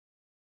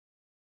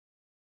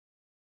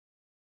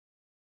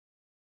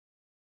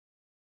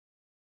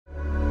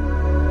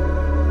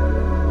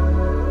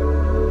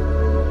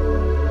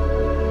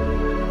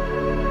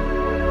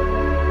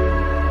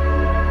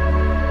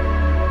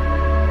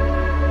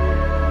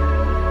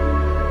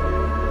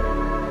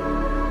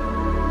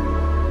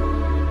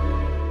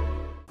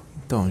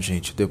Então,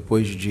 gente,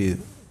 depois de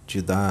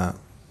dar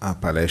a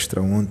palestra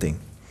ontem,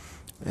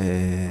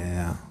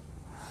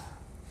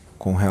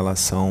 com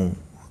relação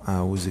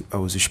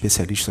aos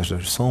especialistas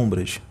das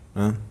sombras,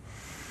 né?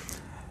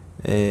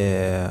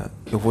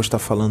 Eu vou estar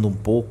falando um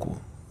pouco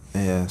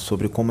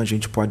sobre como a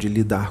gente pode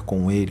lidar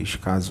com eles,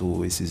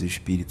 caso esses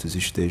espíritos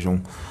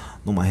estejam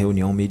numa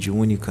reunião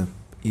mediúnica.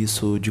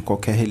 Isso de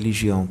qualquer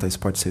religião, tá? Isso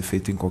pode ser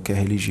feito em qualquer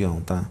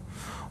religião, tá?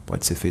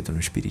 Pode ser feito no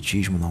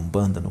espiritismo, na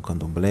umbanda, no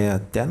candomblé,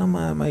 até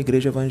numa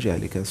igreja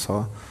evangélica. É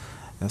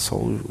só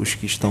os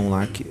que estão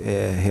lá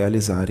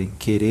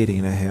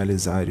quererem, né,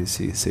 realizar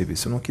esse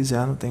serviço. Se não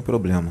quiser, não tem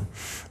problema.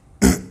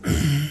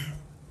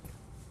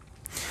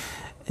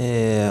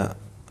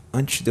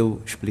 Antes de eu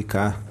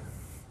explicar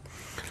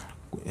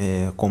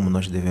como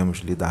nós devemos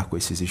lidar com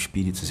esses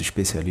espíritos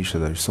especialistas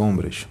das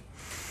sombras,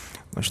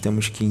 nós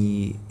temos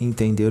que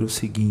entender o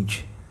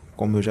seguinte: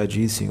 como eu já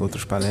disse em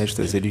outras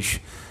palestras,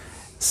 eles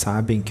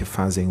sabem que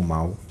fazem o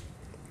mal,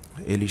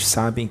 eles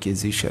sabem que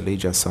existe a lei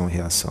de ação e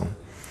reação,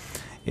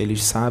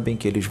 eles sabem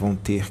que eles vão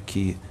ter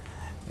que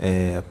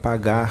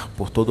pagar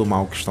por todo o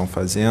mal que estão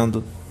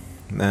fazendo,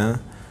 né?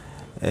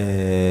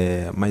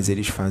 Mas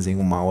eles fazem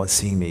o mal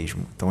assim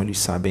mesmo. Então eles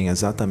sabem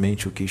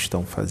exatamente o que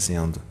estão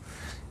fazendo.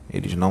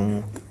 Eles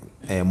não,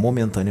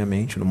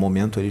 momentaneamente, no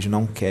momento, eles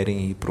não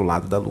querem ir para o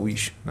lado da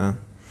luz, né?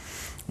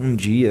 Um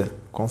dia,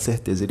 com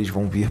certeza, eles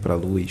vão vir para a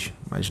luz,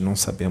 mas não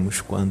sabemos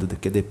quando,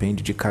 porque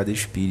depende de cada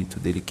espírito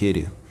dele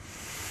querer.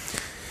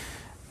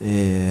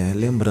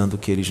 Lembrando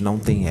que eles não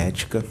têm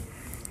ética,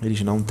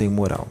 eles não têm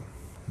moral,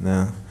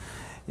 né?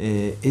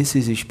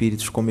 Esses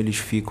espíritos, como eles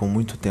ficam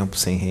muito tempo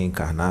sem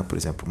reencarnar, por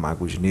exemplo,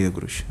 magos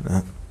negros,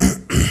 né?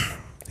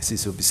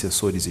 Esses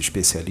obsessores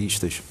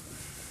especialistas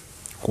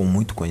com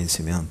muito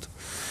conhecimento,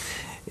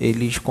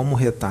 eles, como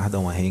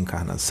retardam a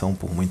reencarnação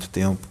por muito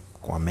tempo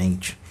com a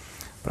mente,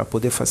 para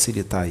poder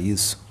facilitar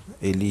isso,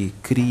 ele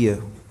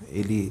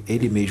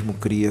mesmo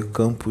cria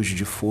campos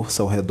de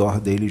força ao redor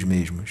deles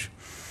mesmos.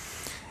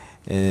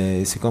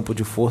 Esse campo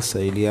de força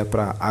ele é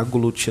para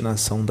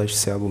aglutinação das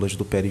células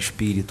do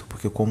perispírito,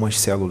 porque como as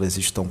células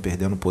estão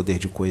perdendo o poder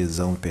de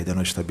coesão e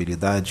perdendo a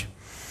estabilidade,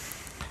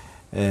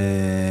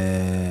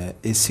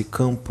 esse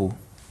campo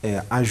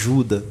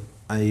ajuda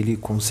a ele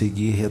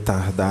conseguir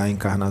retardar a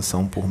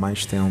encarnação por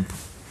mais tempo,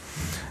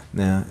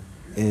 né?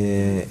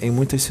 Em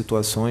muitas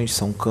situações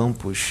são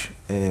campos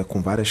com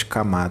várias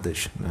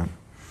camadas, né?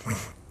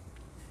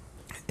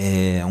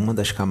 Uma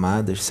das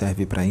camadas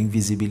serve para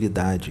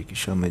invisibilidade, que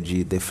chama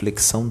de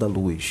deflexão da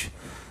luz.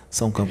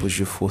 São campos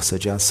de força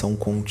de ação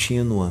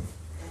contínua,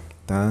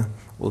 tá?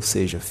 Ou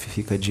seja,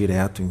 fica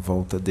direto em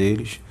volta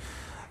deles,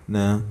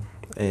 né?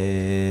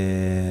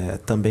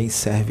 Também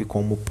serve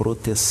como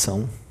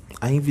proteção.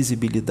 A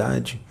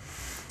invisibilidade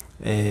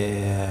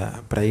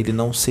para ele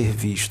não ser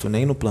visto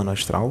nem no plano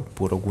astral,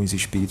 por alguns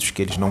espíritos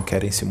que eles não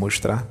querem se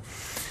mostrar,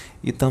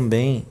 e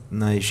também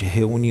nas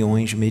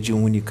reuniões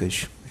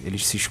mediúnicas,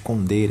 eles se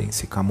esconderem,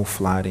 se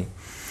camuflarem,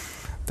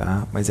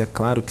 tá? Mas é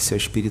claro que se a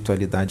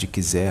espiritualidade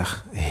quiser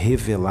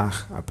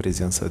revelar a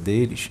presença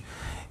deles,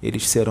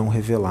 eles serão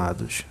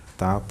revelados,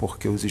 tá?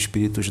 Porque os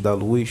espíritos da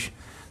luz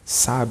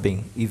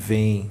sabem e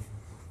veem,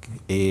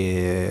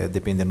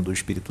 dependendo do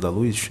espírito da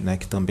luz, né,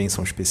 que também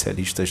são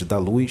especialistas da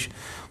luz,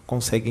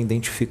 conseguem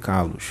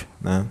identificá-los,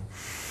 né?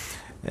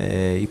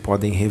 E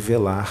podem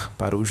revelar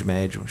para os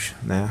médiuns,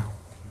 né?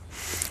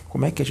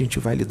 Como é que a gente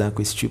vai lidar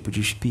com esse tipo de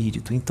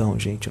espírito? Então,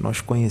 gente, nós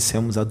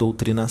conhecemos a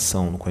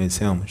doutrinação, não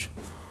conhecemos?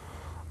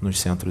 Nos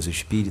centros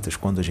espíritas,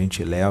 quando a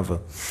gente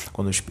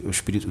quando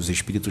os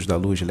espíritos da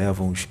luz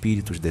levam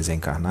espíritos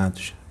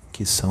desencarnados,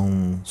 que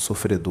são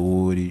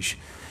sofredores,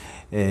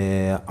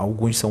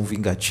 alguns são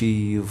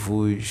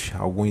vingativos,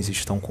 alguns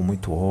estão com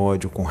muito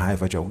ódio, com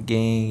raiva de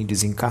alguém,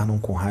 desencarnam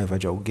com raiva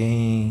de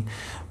alguém,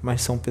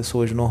 mas são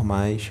pessoas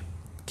normais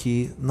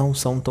que não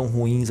são tão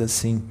ruins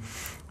assim.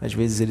 Às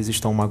vezes eles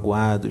estão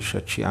magoados,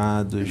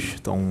 chateados,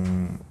 estão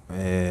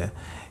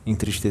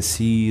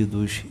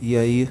entristecidos, e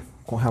aí,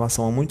 com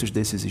relação a muitos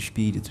desses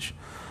espíritos,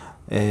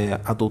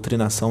 a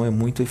doutrinação é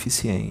muito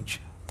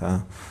eficiente,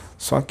 tá?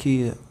 Só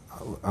que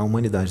a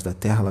humanidade da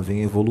Terra ela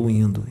vem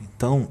evoluindo,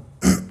 então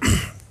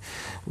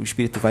o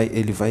espírito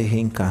ele vai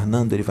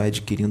reencarnando, ele vai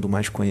adquirindo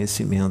mais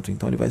conhecimento,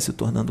 então ele vai se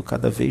tornando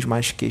cada vez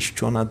mais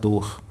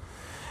questionador,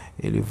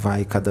 ele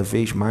vai cada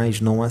vez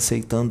mais não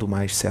aceitando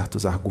mais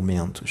certos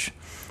argumentos,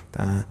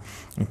 tá?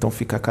 Então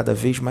fica cada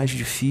vez mais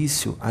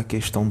difícil a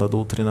questão da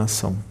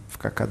doutrinação,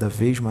 fica cada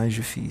vez mais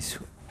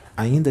difícil.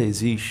 Ainda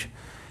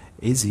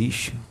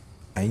existe,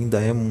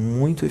 ainda é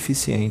muito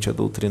eficiente a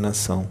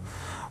doutrinação,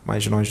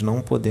 mas nós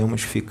não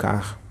podemos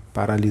ficar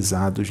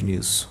paralisados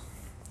nisso,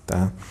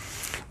 tá?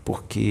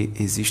 Porque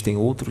existem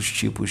outros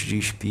tipos de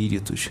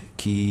espíritos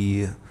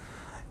que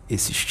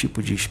esses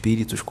tipos de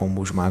espíritos,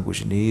 como os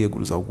magos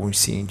negros, alguns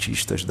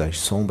cientistas das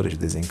sombras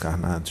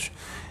desencarnados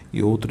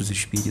e outros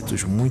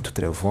espíritos muito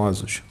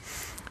trevosos,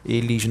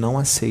 eles não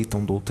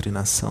aceitam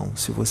doutrinação.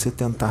 Se você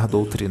tentar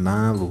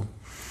doutriná-lo,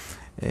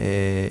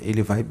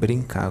 ele vai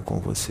brincar com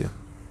você.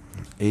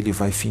 Ele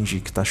vai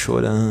fingir que está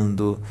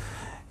chorando,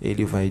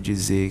 ele vai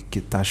dizer que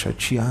está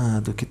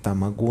chateado, que está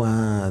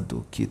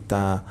magoado, que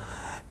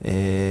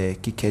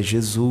quer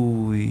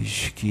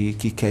Jesus,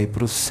 que quer ir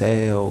para o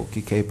céu,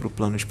 que quer ir para o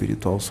plano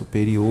espiritual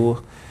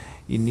superior.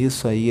 E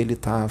nisso aí ele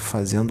está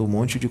fazendo um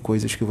monte de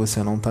coisas que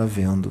você não está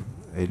vendo.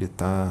 Ele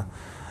está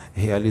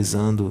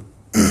realizando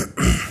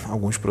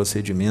alguns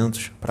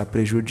procedimentos para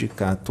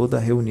prejudicar toda a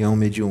reunião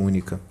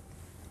mediúnica,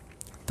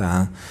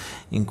 tá?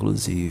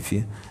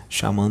 Inclusive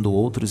chamando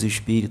outros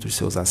espíritos,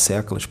 seus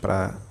asseclas,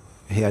 para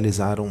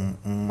realizar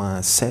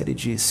uma série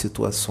de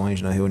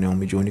situações na reunião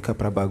mediúnica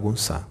para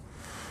bagunçar.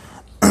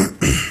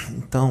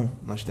 Então,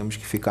 nós temos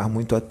que ficar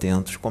muito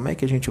atentos. Como é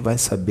que a gente vai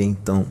saber,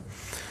 então,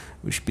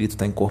 o espírito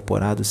está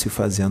incorporado se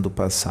fazendo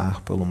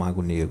passar pelo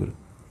mago negro?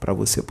 Para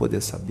você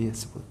poder saber,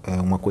 se é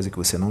uma coisa que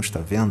você não está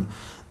vendo,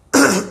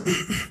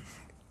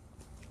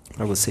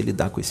 para você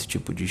lidar com esse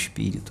tipo de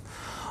espírito,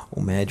 o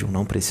médium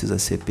não precisa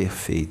ser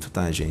perfeito,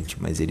 tá, gente?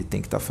 Mas ele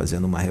tem que estar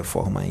fazendo uma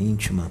reforma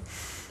íntima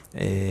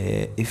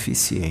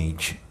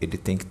eficiente. Ele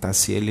tem que estar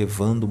se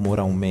elevando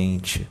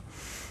moralmente,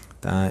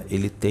 tá?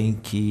 Ele tem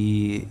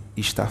que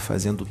estar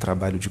fazendo o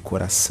trabalho de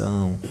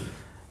coração.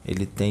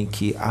 Ele tem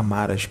que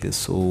amar as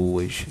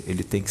pessoas.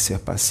 Ele tem que ser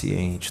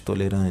paciente,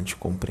 tolerante,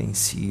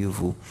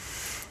 compreensivo.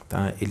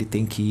 Tá? Ele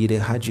tem que ir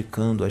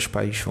erradicando as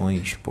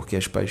paixões, porque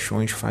as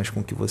paixões fazem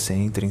com que você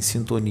entre em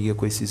sintonia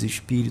com esses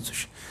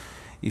espíritos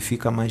e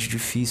fica mais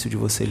difícil de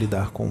você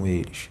lidar com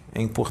eles.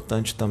 É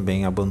importante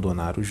também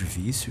abandonar os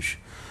vícios,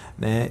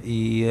 né?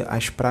 E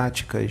as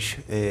práticas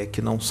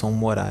que não são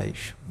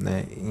morais,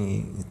 né?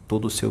 Em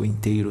todo o seu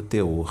inteiro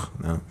teor,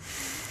 né?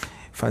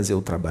 Fazer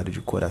o trabalho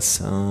de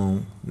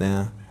coração,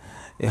 né?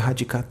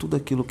 Erradicar tudo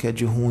aquilo que é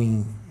de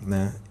ruim,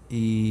 né?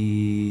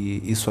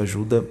 E isso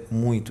ajuda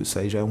muito. Isso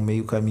aí já é um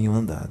meio caminho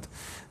andado.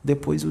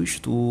 Depois o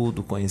estudo,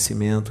 o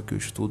conhecimento, que o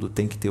estudo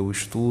tem que ter o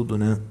estudo,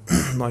 né?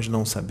 Nós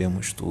não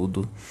sabemos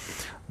tudo,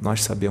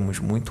 nós sabemos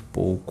muito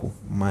pouco,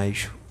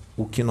 mas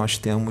o que nós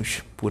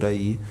temos por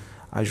aí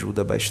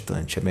ajuda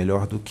bastante. É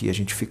melhor do que a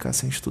gente ficar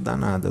sem estudar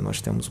nada.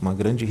 Nós temos uma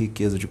grande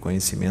riqueza de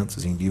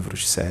conhecimentos em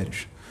livros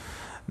sérios,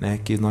 né,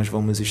 que nós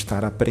vamos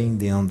estar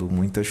aprendendo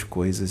muitas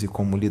coisas e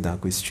como lidar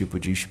com esse tipo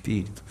de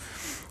espírito.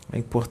 É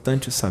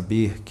importante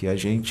saber que a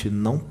gente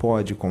não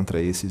pode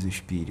contra esses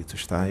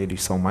espíritos, tá?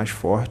 Eles são mais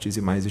fortes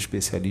e mais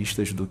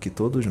especialistas do que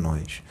todos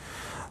nós.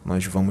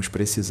 Nós vamos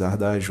precisar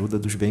da ajuda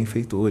dos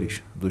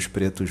benfeitores, dos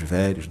pretos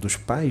velhos, dos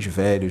pais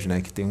velhos,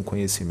 né, que têm um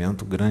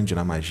conhecimento grande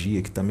na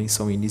magia, que também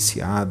são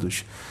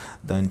iniciados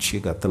da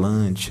antiga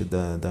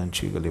Atlântida, da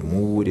antiga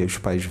Lemúria. Os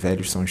pais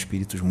velhos são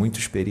espíritos muito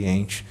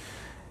experientes,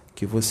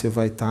 que você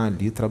vai estar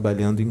ali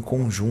trabalhando em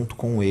conjunto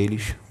com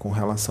eles com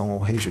relação ao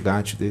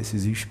resgate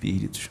desses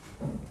espíritos.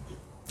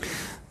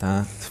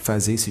 Tá?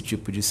 Fazer esse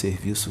tipo de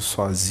serviço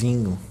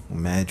sozinho, o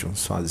médium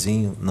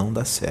sozinho, não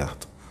dá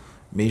certo.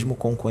 Mesmo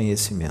com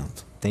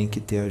conhecimento, tem que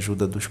ter a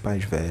ajuda dos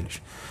pais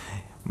velhos.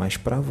 Mas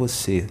para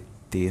você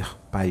ter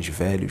pais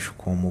velhos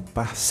como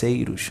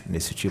parceiros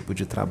nesse tipo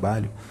de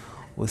trabalho,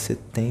 você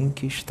tem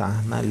que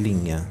estar na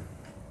linha.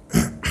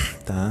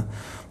 Tá?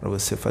 Para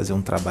você fazer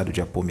um trabalho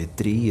de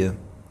apometria,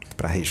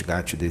 para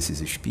resgate desses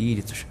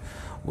espíritos,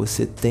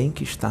 você tem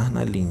que estar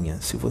na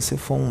linha. Se você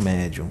for um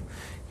médium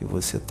e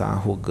você está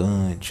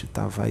arrogante,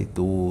 está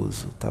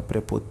vaidoso, está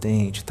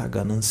prepotente, está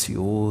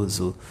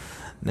ganancioso,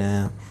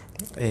 né?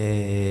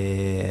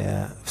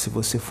 Se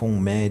você for um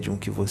médium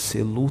que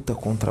você luta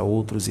contra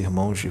outros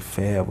irmãos de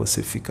fé,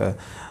 você fica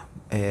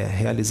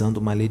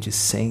realizando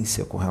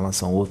maledicência com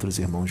relação a outros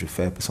irmãos de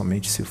fé,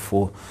 principalmente se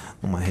for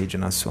numa rede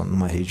nacional,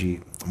 numa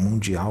rede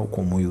mundial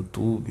como o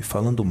YouTube,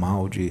 falando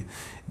mal de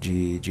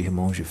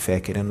irmãos de fé,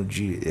 querendo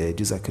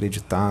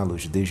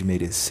desacreditá-los,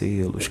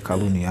 desmerecê-los,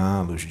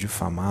 caluniá-los,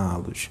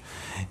 difamá-los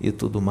e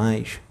tudo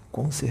mais,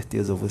 com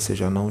certeza você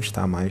já não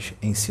está mais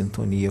em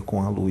sintonia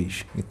com a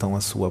luz. Então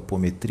a sua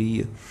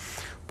apometria,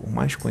 por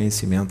mais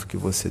conhecimento que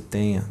você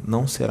tenha,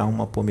 não será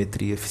uma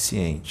apometria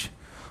eficiente.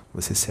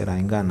 Você será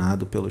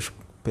enganado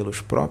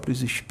pelos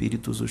próprios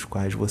espíritos os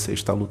quais você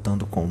está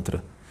lutando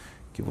contra.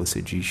 Que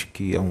você diz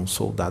que é um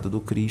soldado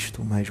do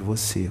Cristo, mas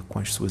você, com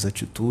as suas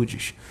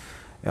atitudes,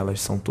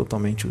 elas são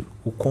totalmente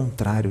o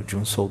contrário de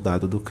um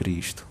soldado do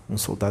Cristo. Um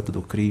soldado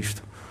do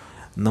Cristo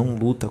não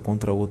luta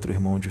contra outro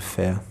irmão de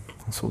fé.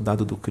 Um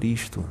soldado do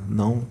Cristo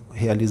não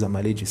realiza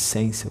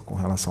maledicência com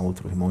relação a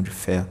outro irmão de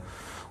fé.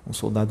 Um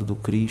soldado do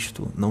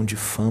Cristo não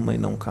difama e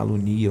não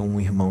calunia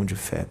um irmão de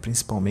fé,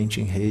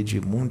 principalmente em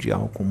rede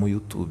mundial como o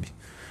YouTube.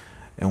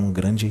 É um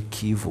grande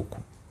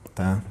equívoco,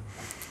 tá?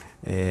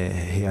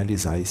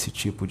 Realizar esse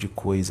tipo de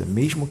coisa,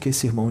 mesmo que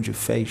esse irmão de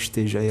fé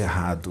esteja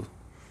errado,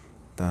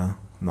 tá?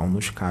 Não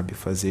nos cabe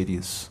fazer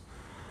isso.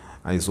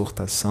 A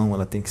exortação,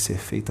 ela tem que ser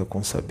feita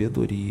com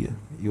sabedoria.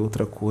 E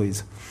outra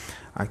coisa,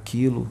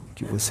 aquilo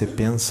que você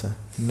pensa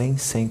nem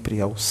sempre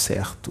é o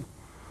certo.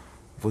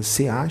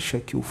 Você acha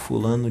que o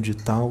fulano de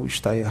tal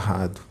está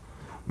errado,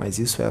 mas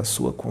isso é a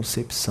sua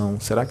concepção.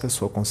 Será que a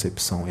sua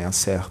concepção é a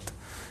certa?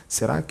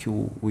 Será que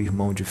o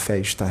irmão de fé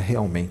está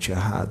realmente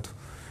errado?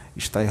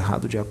 está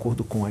errado de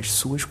acordo com as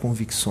suas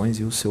convicções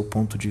e o seu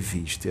ponto de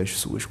vista. E as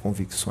suas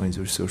convicções e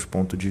os seus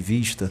pontos de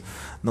vista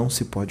não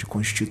se pode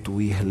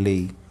constituir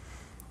lei.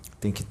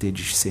 Tem que ter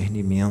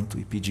discernimento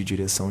e pedir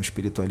direção à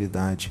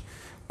espiritualidade.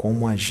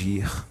 Como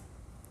agir,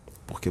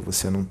 porque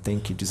você não tem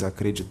que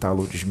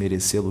desacreditá-lo,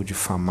 desmerecê-lo,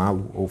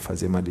 difamá-lo ou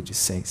fazer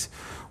maledicência.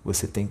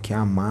 Você tem que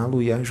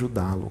amá-lo e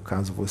ajudá-lo,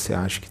 caso você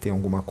ache que tem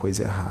alguma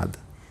coisa errada.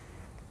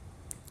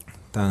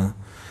 Tá?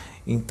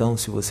 Então,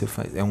 se você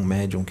é um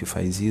médium que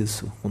faz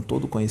isso, com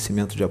todo o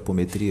conhecimento de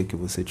apometria que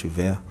você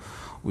tiver,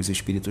 os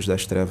espíritos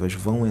das trevas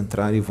vão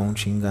entrar e vão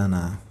te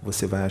enganar.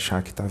 Você vai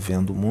achar que está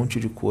vendo um monte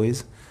de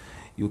coisa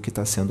e o que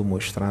está sendo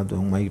mostrado é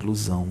uma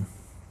ilusão.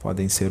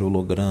 Podem ser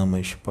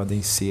hologramas,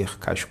 podem ser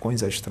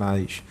cascões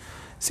astrais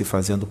se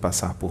fazendo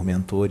passar por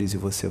mentores, e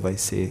você vai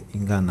ser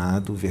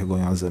enganado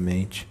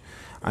vergonhosamente,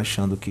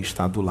 achando que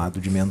está do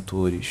lado de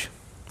mentores.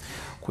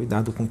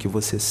 Cuidado com o que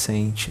você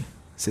sente.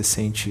 Você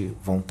sente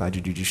vontade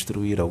de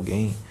destruir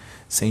alguém?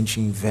 Sente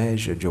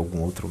inveja de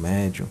algum outro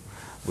médium?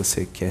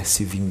 Você quer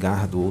se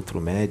vingar do outro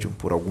médium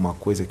por alguma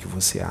coisa que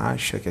você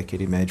acha que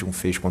aquele médium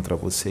fez contra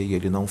você e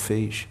ele não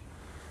fez?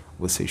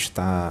 Você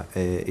está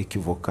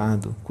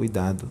equivocado?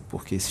 Cuidado,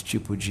 porque esse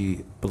tipo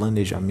de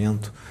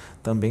planejamento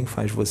também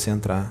faz você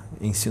entrar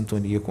em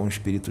sintonia com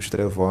espíritos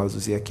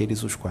trevosos, e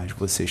aqueles os quais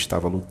você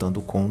estava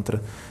lutando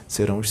contra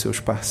serão os seus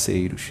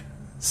parceiros,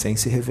 sem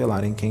se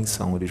revelarem quem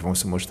são. Eles vão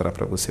se mostrar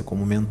para você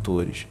como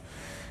mentores.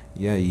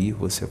 E aí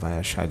você vai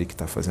achar que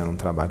está fazendo um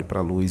trabalho para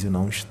a luz e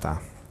não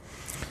está.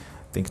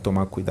 Tem que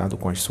tomar cuidado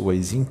com as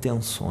suas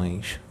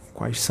intenções.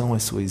 Quais são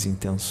as suas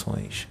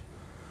intenções?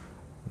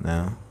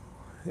 Né?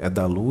 É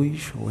da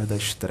luz ou é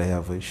das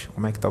trevas?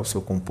 Como é que está o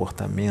seu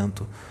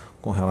comportamento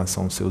com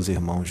relação aos seus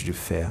irmãos de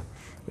fé?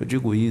 Eu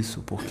digo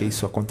isso porque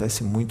isso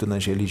acontece muito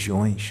nas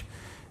religiões,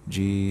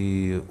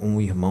 de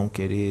um irmão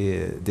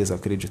querer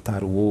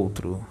desacreditar o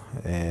outro,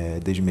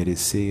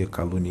 desmerecer,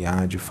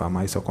 caluniar,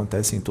 difamar. Isso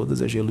acontece em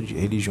todas as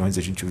religiões,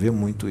 a gente vê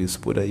muito isso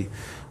por aí.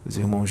 Os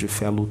irmãos de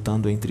fé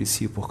lutando entre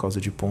si por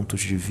causa de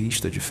pontos de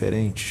vista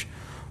diferentes,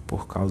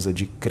 por causa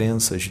de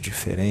crenças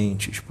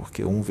diferentes,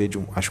 porque um vê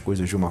as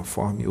coisas de uma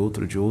forma e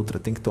outro de outra.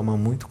 Tem que tomar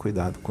muito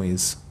cuidado com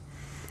isso.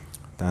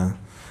 Tá?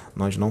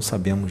 Nós não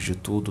sabemos de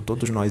tudo,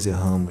 todos nós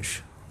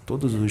erramos.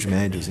 Todos os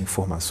médios,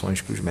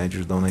 informações que os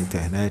médios dão na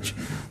internet,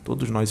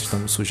 todos nós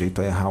estamos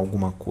sujeitos a errar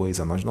alguma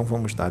coisa. Nós não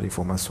vamos dar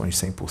informações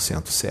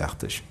 100%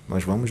 certas.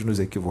 Nós vamos nos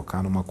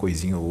equivocar numa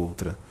coisinha ou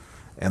outra.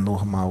 É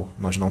normal.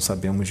 Nós não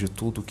sabemos de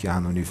tudo que há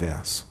no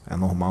universo. É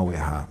normal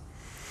errar.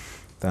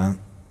 Tá?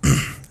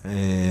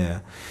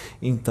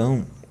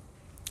 Então,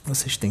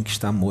 vocês têm que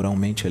estar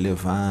moralmente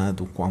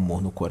elevado, com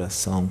amor no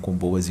coração, com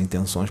boas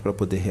intenções para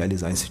poder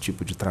realizar esse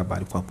tipo de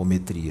trabalho com a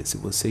apometria. Se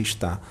você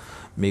está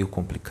meio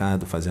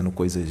complicado, fazendo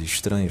coisas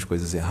estranhas,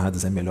 coisas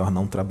erradas, é melhor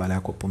não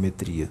trabalhar com a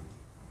apometria.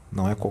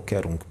 Não é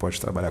qualquer um que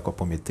pode trabalhar com a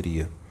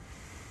apometria.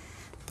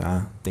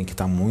 Tá? Tem que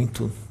estar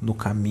muito no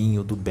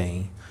caminho do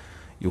bem.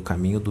 E o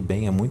caminho do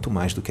bem é muito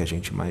mais do que a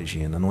gente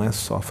imagina. Não é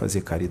só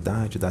fazer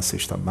caridade, dar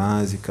cesta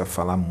básica,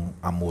 falar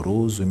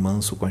amoroso e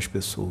manso com as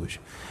pessoas.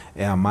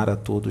 É amar a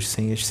todos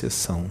sem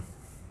exceção.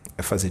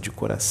 É fazer de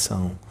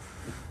coração.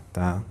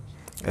 Tá?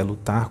 É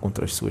lutar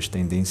contra as suas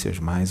tendências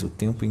mais o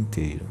tempo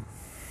inteiro.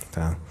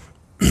 Tá?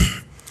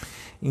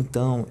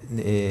 Então,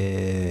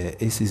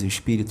 esses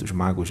espíritos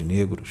magos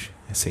negros,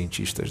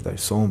 cientistas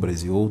das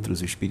sombras e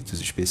outros espíritos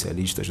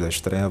especialistas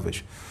das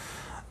trevas,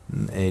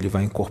 ele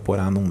vai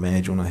incorporar num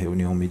médium na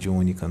reunião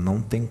mediúnica.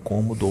 Não tem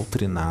como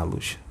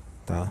doutriná-los.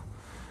 Tá?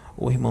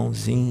 O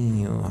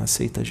irmãozinho,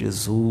 aceita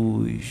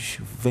Jesus,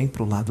 vem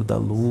para o lado da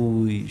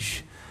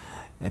luz,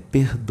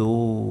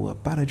 perdoa,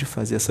 para de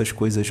fazer essas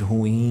coisas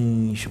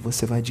ruins,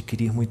 você vai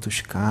adquirir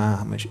muitos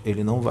karmas.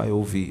 Ele não vai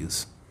ouvir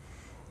isso.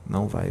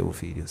 Não vai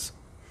ouvir isso.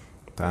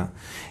 Tá?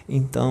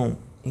 Então,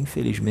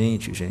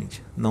 infelizmente,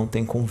 gente, não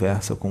tem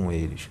conversa com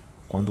eles.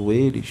 Quando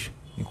eles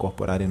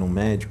incorporarem no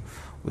médium,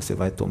 você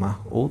vai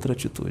tomar outra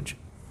atitude.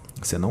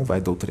 Você não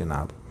vai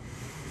doutriná-lo.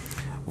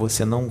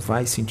 Você não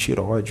vai sentir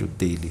ódio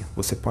dele.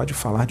 Você pode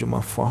falar de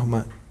uma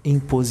forma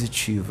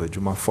impositiva, de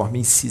uma forma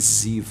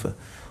incisiva.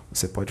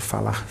 Você pode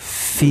falar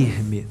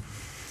firme,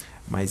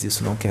 mas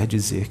isso não quer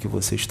dizer que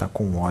você está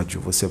com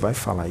ódio. Você vai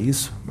falar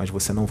isso, mas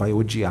você não vai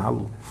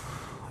odiá-lo.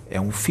 É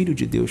um filho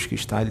de Deus que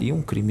está ali,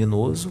 um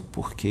criminoso,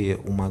 porque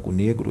o mago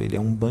negro, ele é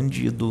um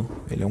bandido,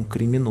 ele é um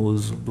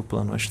criminoso do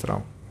plano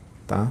astral,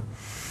 tá?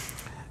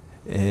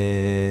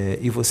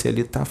 E você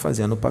ali está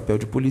fazendo o papel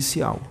de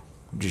policial,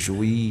 de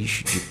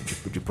juiz,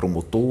 de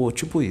promotor,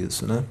 tipo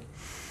isso, né?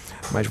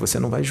 Mas você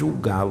não vai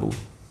julgá-lo,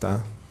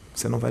 tá?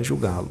 Você não vai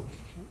julgá-lo.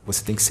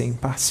 Você tem que ser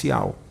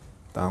imparcial,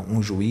 tá?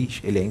 Um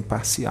juiz, ele é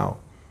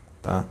imparcial,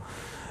 tá?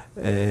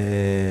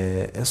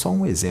 É só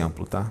um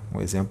exemplo, tá? Um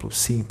exemplo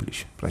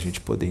simples para a gente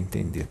poder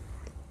entender.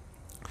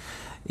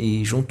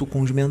 E junto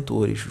com os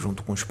mentores,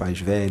 junto com os pais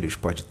velhos,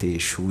 pode ter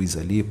Exus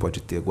ali, pode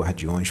ter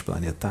guardiões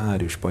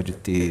planetários, pode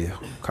ter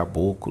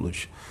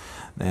caboclos,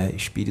 né?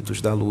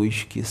 Espíritos da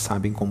luz que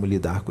sabem como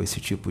lidar com esse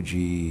tipo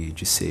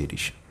de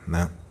seres,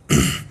 né?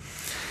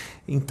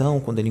 Então,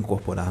 quando ele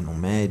incorporar num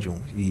médium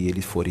e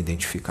ele for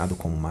identificado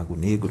como mago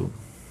negro,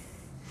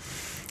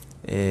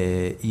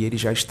 e ele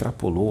já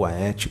extrapolou a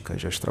ética,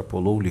 já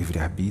extrapolou o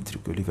livre-arbítrio,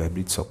 que o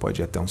livre-arbítrio só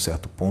pode ir até um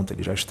certo ponto,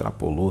 ele já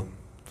extrapolou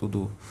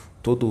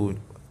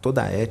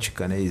toda a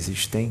ética, né,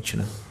 existente,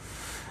 né?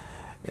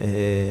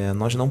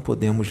 Nós não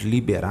podemos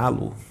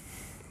liberá-lo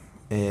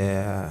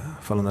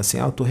falando assim,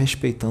 eu estou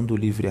respeitando o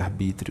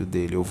livre-arbítrio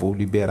dele, eu vou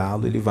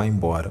liberá-lo, ele vai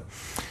embora.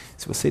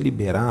 Se você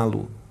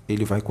liberá-lo,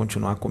 ele vai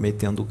continuar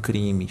cometendo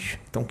crimes.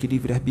 Então, que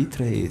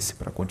livre-arbítrio é esse?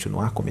 Para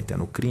continuar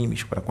cometendo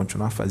crimes, para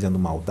continuar fazendo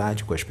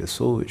maldade com as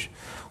pessoas,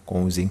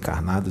 com os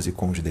encarnados e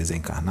com os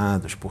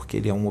desencarnados, porque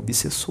ele é um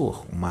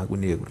obsessor, um mago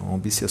negro, um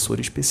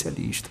obsessor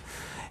especialista.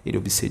 Ele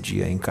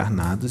obsedia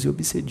encarnados e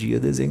obsedia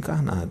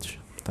desencarnados,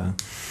 tá?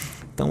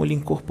 Então, ele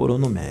incorporou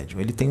no médium.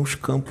 Ele tem os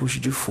campos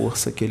de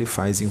força que ele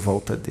faz em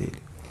volta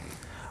dele.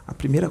 A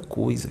primeira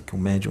coisa que o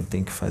médium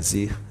tem que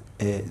fazer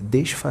é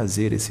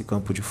desfazer esse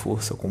campo de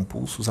força com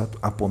pulsos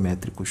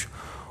apométricos,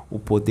 o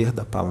poder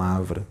da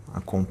palavra,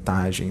 a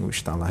contagem, o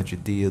estalar de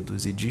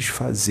dedos, e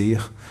desfazer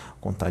a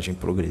contagem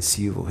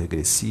progressiva ou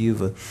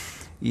regressiva,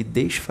 e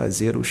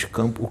desfazer o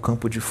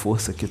campo de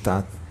força que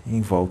está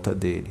em volta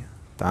dele,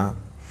 tá?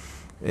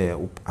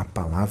 A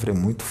palavra é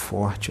muito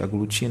forte,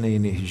 aglutina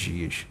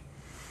energias.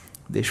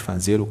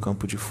 Desfazer o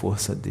campo de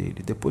força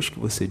dele. Depois que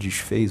você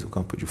desfez o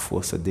campo de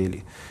força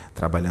dele,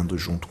 trabalhando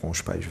junto com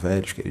os pais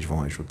velhos, que eles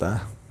vão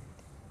ajudar,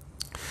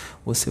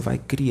 você vai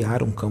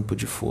criar um campo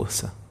de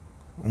força.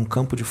 Um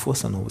campo de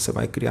força não, você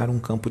vai criar um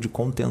campo de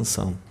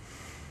contenção.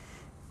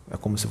 É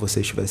como se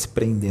você estivesse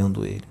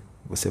prendendo ele.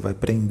 Você vai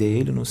prender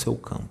ele no seu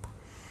campo.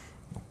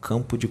 O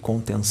campo de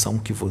contenção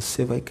que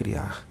você vai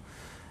criar.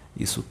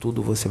 Isso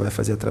tudo você vai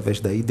fazer através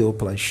da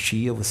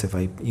ideoplastia, você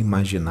vai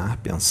imaginar,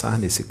 pensar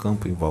nesse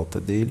campo em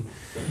volta dele,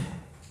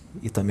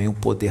 e também o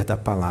poder da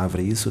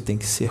palavra. Isso tem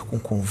que ser com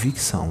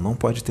convicção, não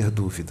pode ter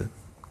dúvida,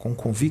 com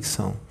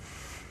convicção.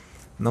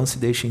 Não se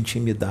deixe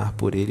intimidar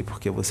por ele,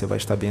 porque você vai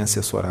estar bem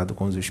assessorado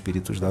com os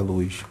espíritos da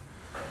luz.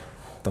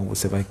 Então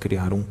você vai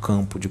criar um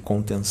campo de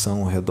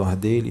contenção ao redor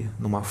dele,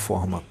 numa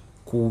forma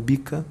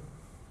cúbica,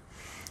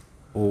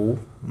 ou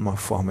numa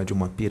forma de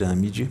uma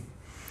pirâmide,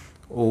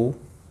 ou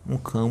um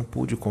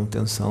campo de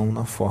contenção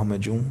na forma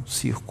de um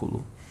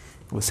círculo.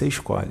 Você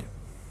escolhe,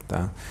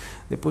 tá?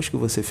 Depois que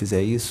você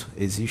fizer isso,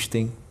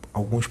 existem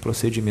alguns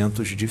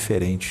procedimentos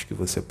diferentes que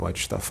você pode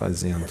estar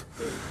fazendo.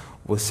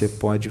 Você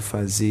pode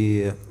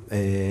fazer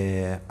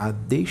a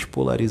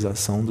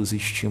despolarização dos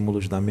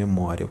estímulos da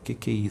memória. O que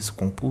é isso?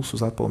 Com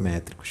pulsos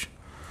apométricos.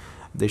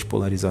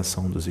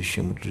 Despolarização dos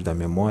estímulos da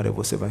memória,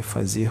 você vai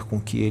fazer com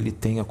que ele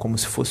tenha como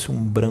se fosse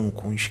um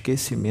branco, um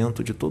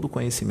esquecimento de todo o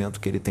conhecimento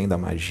que ele tem da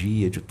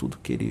magia, de tudo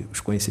os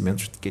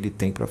conhecimentos que ele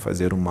tem para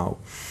fazer o mal.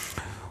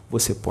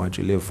 Você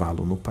pode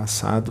levá-lo no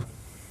passado,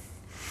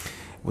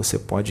 você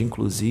pode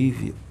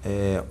inclusive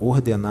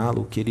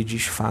ordená-lo que ele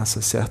desfaça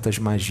certas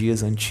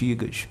magias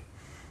antigas,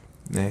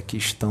 né, que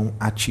estão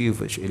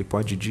ativas. Ele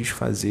pode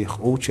desfazer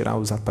ou tirar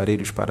os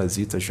aparelhos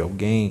parasitas de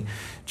alguém,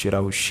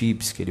 tirar os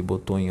chips que ele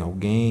botou em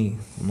alguém,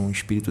 num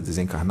espírito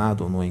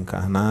desencarnado ou no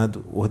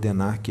encarnado,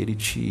 ordenar que ele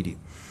tire,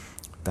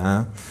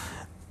 tá?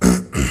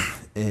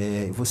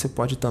 Você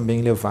pode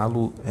também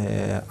levá-lo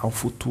ao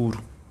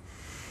futuro.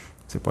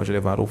 Você pode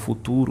levá-lo ao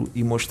futuro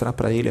e mostrar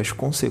para ele as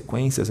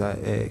consequências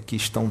que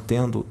estão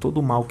tendo, todo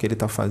o mal que ele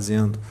está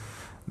fazendo,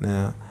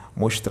 né?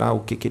 Mostrar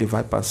o que ele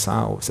vai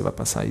passar, você vai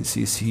passar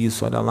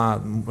isso, olha lá,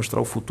 mostrar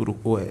o futuro,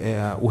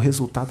 o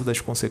resultado das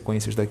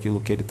consequências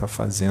daquilo que ele está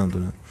fazendo,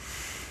 né?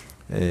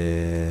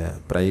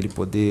 Para ele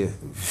poder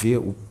ver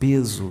o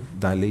peso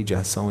da lei de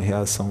ação e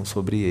reação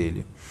sobre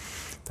ele,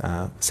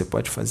 tá? Você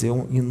pode fazer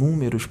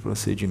inúmeros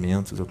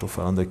procedimentos, eu estou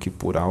falando aqui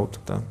por alto,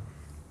 tá?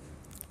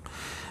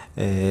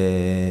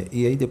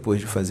 E aí,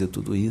 depois de fazer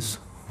tudo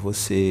isso,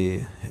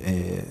 você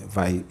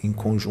vai em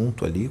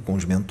conjunto ali com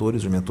os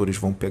mentores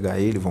vão pegar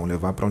ele, vão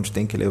levar para onde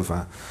tem que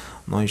levar.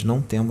 Nós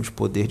não temos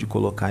poder de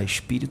colocar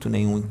espírito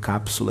nenhum em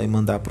cápsula e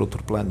mandar para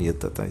outro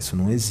planeta, tá? Isso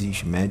não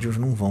existe, médiuns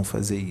não vão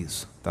fazer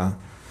isso, tá?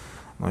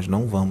 Nós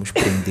não vamos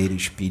prender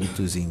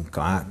espíritos em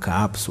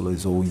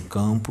cápsulas ou em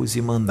campos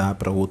e mandar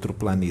para outro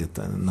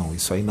planeta. Não,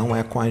 isso aí não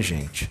é com a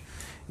gente.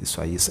 Isso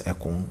aí é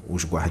com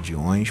os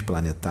guardiões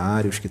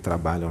planetários que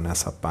trabalham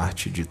nessa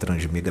parte de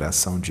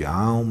transmigração de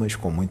almas,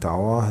 com muita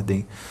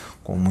ordem,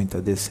 com muita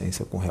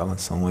decência com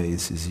relação a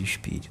esses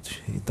espíritos.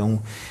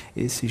 Então,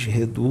 esses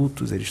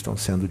redutos eles estão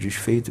sendo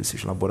desfeitos,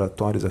 esses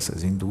laboratórios,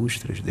 essas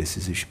indústrias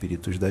desses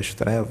espíritos das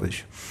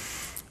trevas.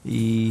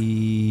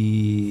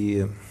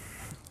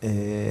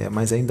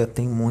 Mas ainda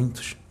tem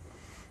muitos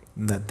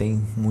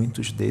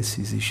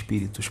desses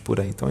espíritos por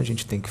aí. Então, a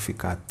gente tem que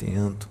ficar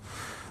atento,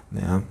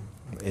 né?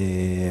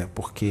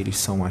 Porque eles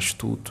são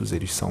astutos,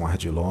 eles são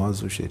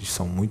ardilosos, eles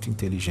são muito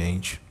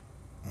inteligentes,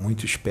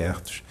 muito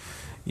espertos,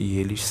 e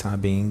eles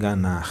sabem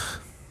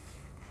enganar,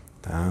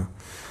 tá?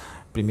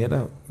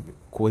 Primeira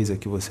coisa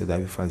que você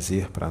deve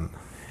fazer para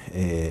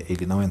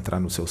ele não entrar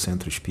no seu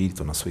centro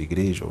espírita, na sua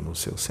igreja ou no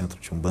seu centro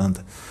de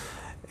umbanda,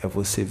 é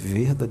você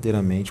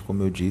verdadeiramente,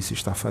 como eu disse,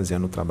 estar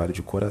fazendo o trabalho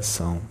de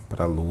coração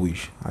para a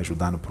luz,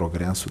 ajudar no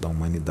progresso da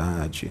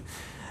humanidade,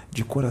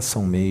 de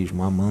coração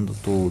mesmo, amando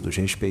todos,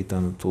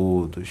 respeitando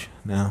todos,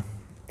 né?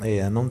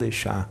 Não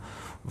deixar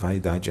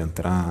vaidade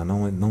entrar,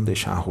 não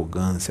deixar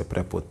arrogância,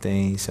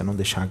 prepotência, não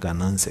deixar a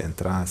ganância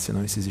entrar,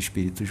 senão esses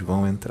espíritos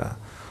vão entrar.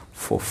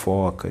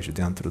 Fofocas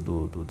dentro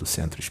do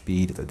centro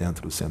espírita,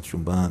 dentro do centro de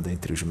Umbanda,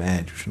 entre os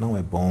médios, não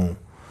é bom,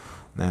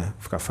 né?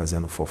 Ficar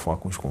fazendo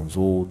fofoca uns com os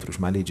outros,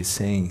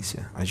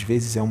 maledicência. Às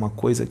vezes é uma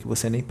coisa que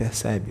você nem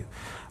percebe.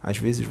 Às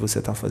vezes você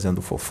está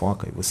fazendo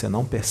fofoca e você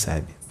não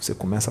percebe. Você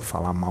começa a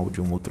falar mal de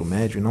um outro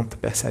médium e não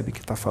percebe que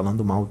está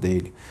falando mal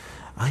dele.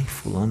 Ai,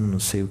 fulano não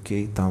sei o que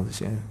e tal.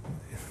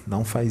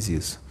 Não faz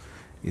isso.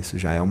 Isso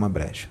já é uma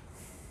brecha.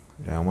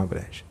 Já é uma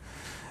brecha.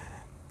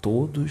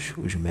 Todos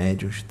os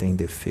médiuns têm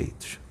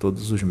defeitos.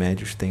 Todos os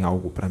médiuns têm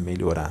algo para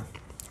melhorar.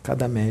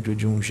 Cada médium é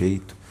de um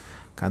jeito.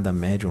 Cada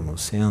médium no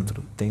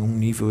centro tem um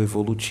nível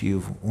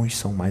evolutivo. Uns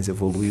são mais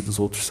evoluídos,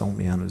 outros são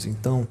menos.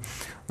 Então,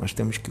 nós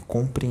temos que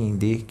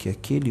compreender que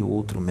aquele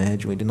outro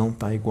médium ele não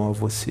está igual a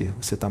você.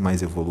 Você está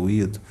mais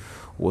evoluído.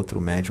 O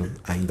outro médium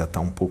ainda está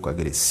um pouco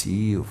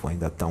agressivo,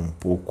 ainda está um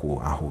pouco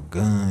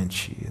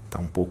arrogante, está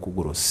um pouco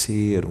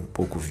grosseiro, um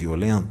pouco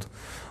violento.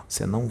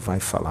 Você não vai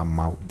falar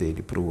mal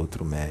dele para o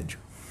outro médium.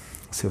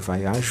 Você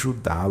vai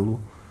ajudá-lo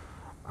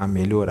a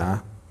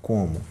melhorar.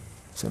 Como?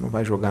 Você não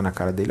vai jogar na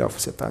cara dele,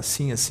 você está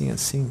assim, assim,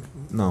 assim.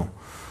 Não.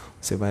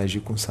 Você vai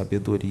agir com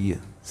sabedoria.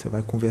 Você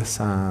vai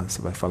conversar,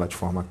 você vai falar de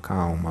forma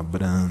calma,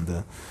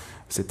 branda.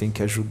 Você tem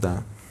que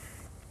ajudar,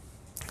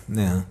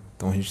 né?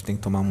 Então a gente tem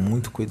que tomar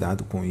muito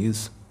cuidado com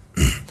isso,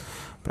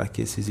 para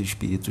que esses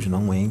espíritos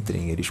não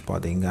entrem, eles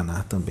podem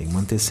enganar também.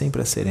 Manter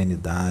sempre a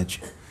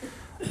serenidade,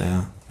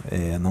 né?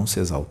 Não se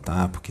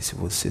exaltar, porque se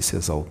você se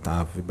exaltar,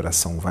 a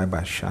vibração vai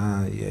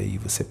baixar e aí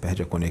você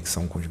perde a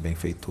conexão com os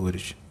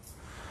benfeitores,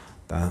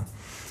 tá?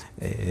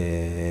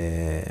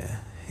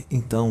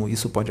 Então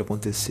isso pode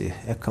acontecer.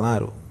 É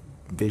claro,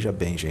 veja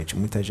bem, gente,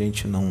 muita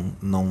gente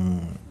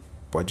não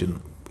pode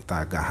estar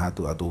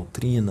agarrado à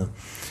doutrina,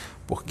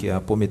 porque a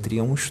apometria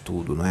é um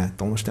estudo, não é?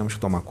 Então nós temos que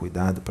tomar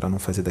cuidado para não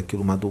fazer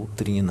daquilo uma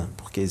doutrina,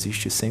 porque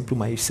existe sempre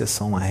uma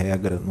exceção à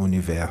regra no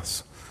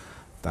universo,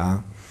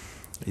 tá?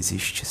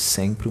 Existe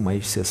sempre uma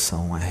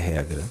exceção à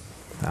regra,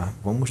 tá?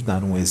 Vamos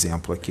dar um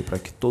exemplo aqui para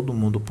que todo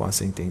mundo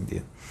possa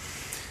entender.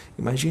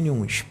 Imagine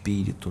um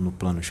espírito no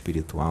plano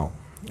espiritual,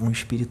 um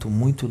espírito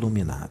muito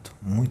iluminado,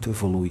 muito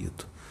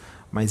evoluído,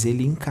 mas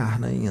ele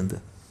encarna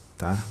ainda,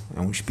 tá? É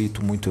um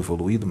espírito muito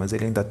evoluído, mas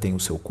ele ainda tem o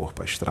seu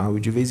corpo astral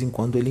e de vez em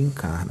quando ele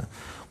encarna.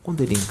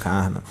 Quando ele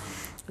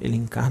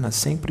encarna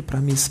sempre para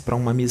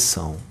uma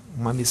missão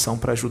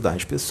para ajudar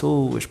as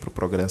pessoas, para o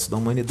progresso da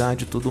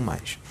humanidade e tudo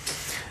mais.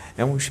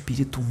 É um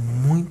espírito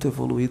muito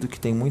evoluído que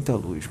tem muita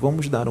luz.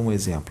 Vamos dar um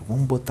exemplo.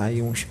 Vamos botar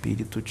aí um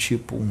espírito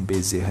tipo um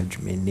Bezerra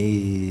de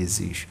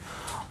Menezes,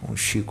 um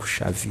Chico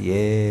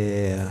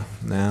Xavier,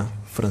 né?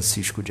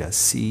 Francisco de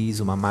Assis,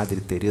 uma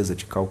Madre Teresa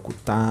de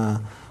Calcutá,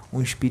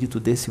 um espírito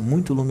desse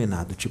muito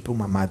iluminado, tipo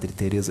uma Madre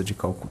Teresa de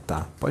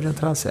Calcutá. Pode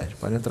entrar, Sérgio,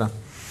 pode entrar.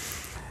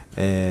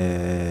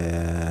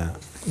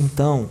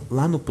 Então,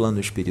 lá no plano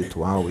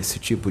espiritual, esse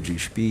tipo de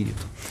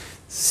espírito,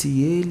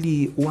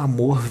 o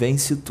amor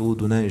vence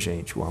tudo, né,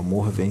 gente? O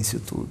amor vence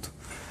tudo.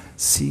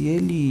 Se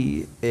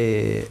ele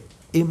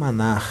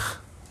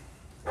emanar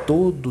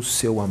todo o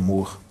seu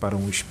amor para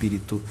um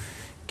espírito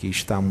que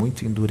está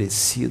muito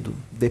endurecido,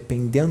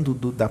 dependendo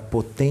da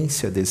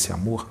potência desse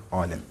amor,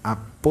 olha, a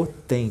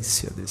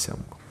potência desse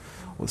amor,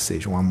 ou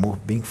seja, um amor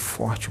bem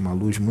forte, uma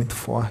luz muito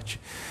forte,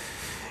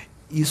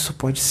 isso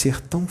pode ser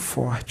tão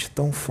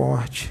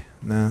forte,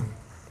 né?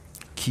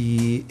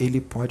 Que ele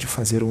pode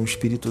fazer um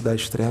espírito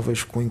das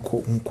trevas com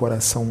um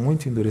coração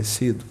muito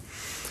endurecido,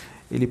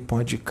 ele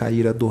pode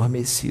cair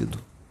adormecido.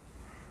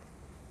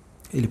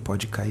 Ele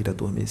pode cair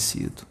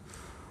adormecido.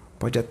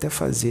 Pode até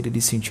fazer ele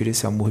sentir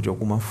esse amor de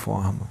alguma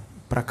forma,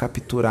 para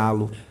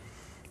capturá-lo,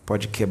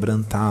 pode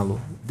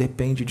quebrantá-lo,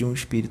 depende de um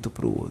espírito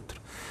para o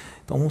outro.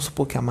 Então vamos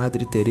supor que a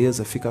Madre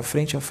Teresa fica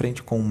frente a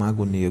frente com um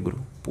mago negro.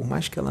 Por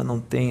mais que ela não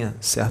tenha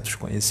certos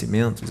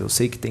conhecimentos, eu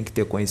sei que tem que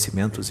ter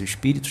conhecimento, os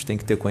espíritos têm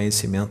que ter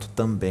conhecimento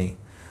também,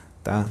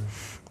 tá?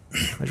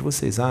 Mas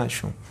vocês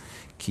acham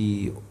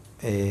que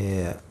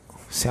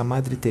se a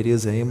Madre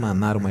Teresa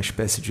emanar uma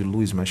espécie de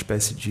luz, uma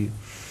espécie de...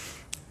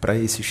 para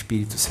esse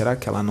espírito, será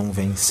que ela não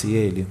vence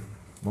ele?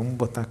 Vamos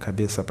botar a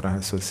cabeça para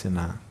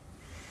raciocinar.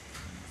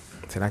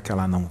 Será que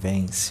ela não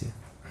vence?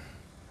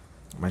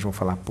 Mas vão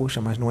falar,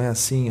 poxa, mas não é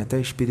assim, até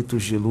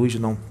espíritos de luz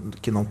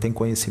que não têm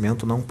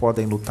conhecimento não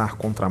podem lutar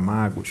contra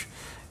magos.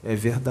 É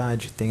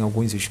verdade, tem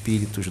alguns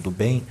espíritos do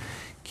bem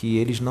que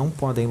eles não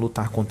podem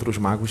lutar contra os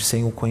magos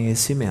sem o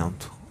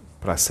conhecimento,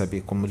 para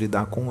saber como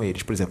lidar com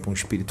eles. Por exemplo, um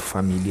espírito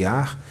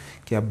familiar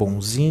que é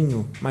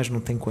bonzinho, mas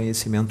não tem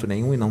conhecimento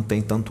nenhum e não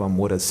tem tanto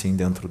amor assim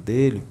dentro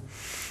dele,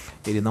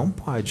 ele não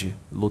pode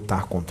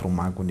lutar contra um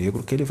mago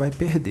negro que ele vai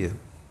perder,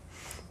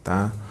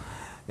 tá?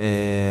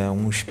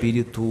 Um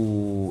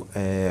espírito,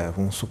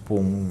 vamos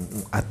supor,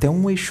 até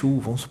um Exu,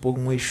 vamos supor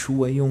um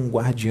Exu aí, um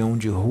guardião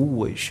de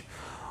ruas,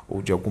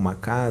 ou de alguma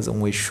casa,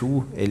 um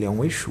Exu, ele é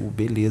um Exu,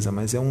 beleza,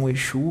 mas é um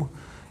Exu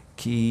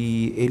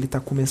que ele está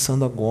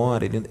começando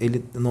agora,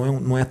 ele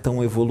não é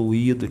tão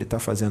evoluído, ele está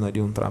fazendo ali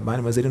um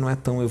trabalho, mas ele não é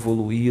tão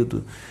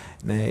evoluído,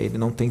 né? Ele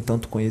não tem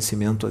tanto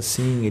conhecimento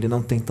assim, ele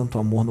não tem tanto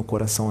amor no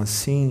coração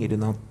assim, ele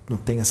não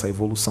tem essa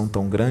evolução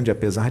tão grande,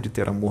 apesar de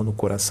ter amor no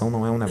coração,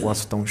 não é um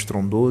negócio tão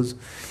estrondoso,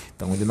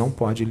 então ele não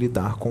pode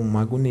lidar com um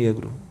mago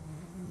negro,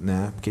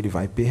 né? Porque ele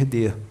vai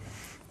perder,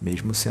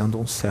 mesmo sendo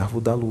um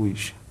servo da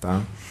luz,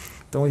 tá?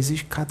 Então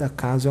existe, cada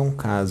caso é um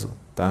caso,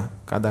 tá?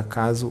 Cada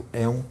caso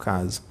é um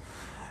caso.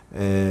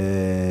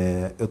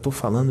 Eu estou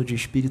falando de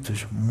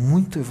espíritos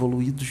muito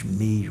evoluídos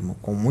mesmo,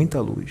 com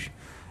muita luz.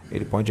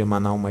 Ele pode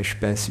emanar uma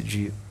espécie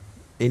de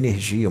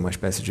energia, uma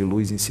espécie de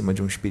luz em cima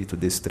de um espírito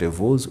desse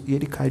trevoso e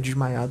ele cai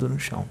desmaiado no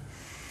chão.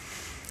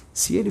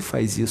 Se ele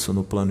faz isso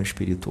no plano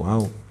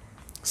espiritual,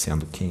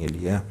 sendo quem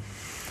ele é,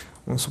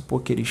 vamos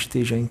supor que ele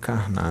esteja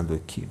encarnado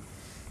aqui.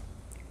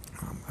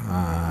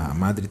 A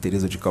Madre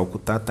Teresa de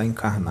Calcutá está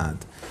encarnada.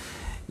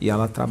 E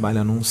ela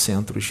trabalha num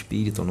centro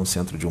espírita, num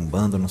centro de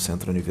Umbanda, num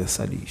centro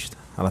universalista.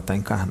 Ela está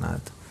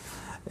encarnada.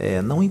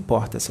 Não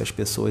importa se as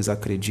pessoas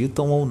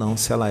acreditam ou não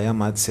se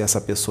essa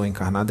pessoa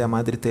encarnada é a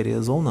Madre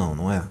Teresa ou não,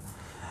 não é?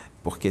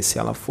 Porque se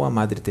ela for a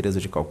Madre Teresa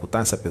de Calcutá,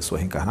 essa pessoa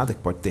reencarnada, que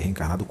pode ter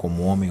reencarnado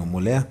como homem ou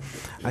mulher,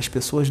 as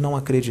pessoas não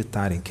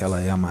acreditarem que ela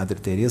é a Madre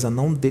Teresa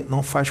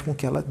não faz com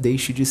que ela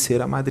deixe de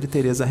ser a Madre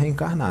Teresa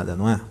reencarnada,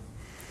 não é?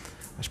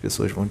 As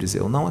pessoas vão dizer,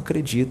 eu não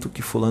acredito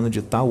que fulano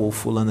de tal ou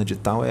fulana de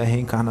tal é a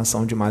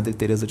reencarnação de Madre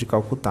Teresa de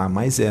Calcutá,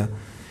 mas é.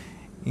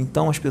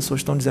 Então as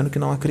pessoas estão dizendo que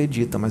não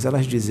acreditam, mas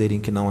elas dizerem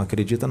que não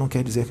acreditam não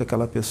quer dizer que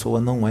aquela pessoa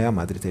não é a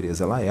Madre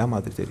Teresa, ela é a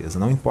Madre Teresa,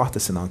 não importa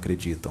se não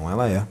acreditam,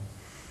 ela é.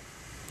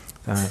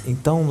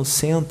 Então no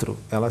centro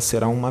ela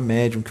será uma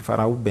médium que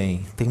fará o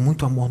bem, tem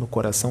muito amor no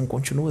coração,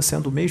 continua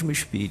sendo o mesmo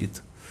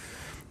espírito.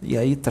 E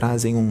aí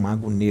trazem um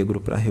mago negro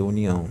para a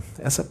reunião.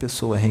 Essa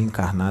pessoa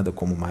reencarnada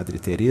como Madre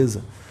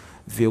Teresa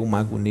vê o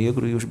mago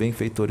negro e os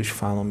benfeitores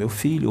falam, meu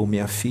filho ou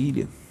minha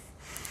filha,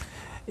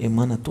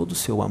 emana todo o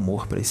seu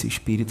amor para esse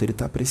espírito, ele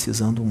está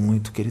precisando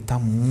muito, que ele está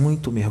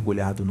muito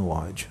mergulhado no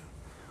ódio.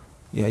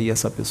 E aí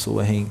essa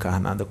pessoa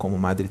reencarnada como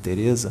Madre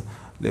Teresa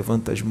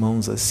levanta as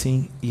mãos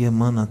assim e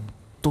emana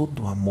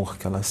todo o amor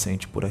que ela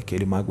sente por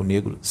aquele mago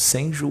negro,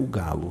 sem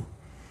julgá-lo,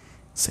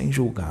 sem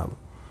julgá-lo.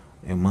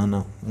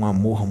 Emana um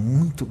amor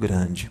muito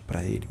grande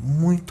para ele,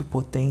 muito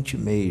potente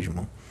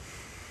mesmo.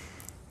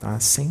 Tá?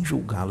 Sem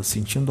julgá-lo,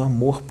 sentindo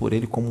amor por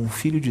ele como um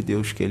filho de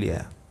Deus que ele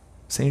é,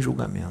 sem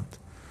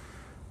julgamento.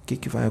 O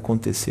que vai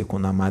acontecer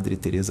quando a Madre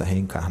Teresa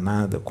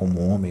reencarnada,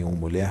 como homem ou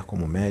mulher,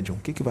 como médium, o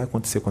que vai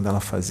acontecer quando ela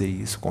fazer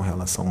isso com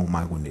relação ao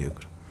mago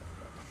negro?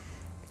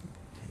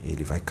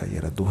 Ele vai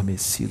cair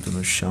adormecido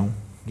no chão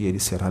e ele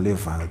será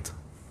levado.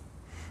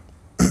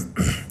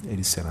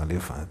 Ele será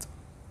levado.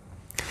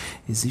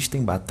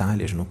 Existem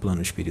batalhas no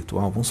plano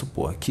espiritual, vamos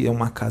supor, aqui é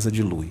uma casa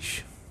de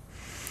luz,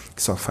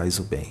 que só faz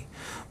o bem.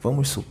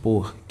 Vamos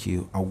supor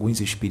que alguns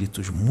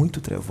espíritos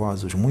muito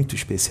trevosos, muito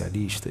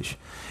especialistas,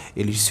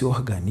 eles se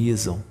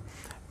organizam,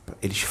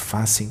 eles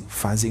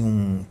fazem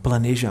um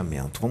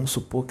planejamento. Vamos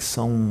supor que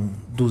são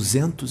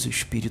 200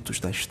 espíritos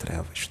das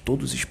trevas,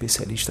 todos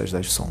especialistas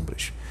das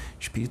sombras,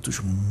 espíritos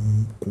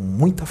com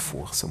muita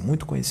força,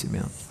 muito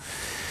conhecimento.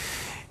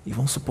 E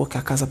vamos supor que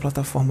a Casa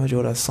Plataforma de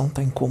Oração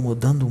está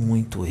incomodando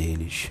muito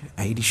eles.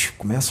 Aí eles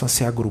começam a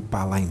se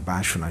agrupar lá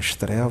embaixo nas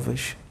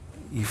trevas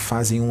e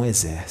fazem um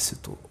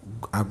exército.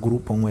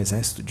 Agrupam um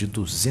exército de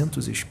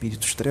 200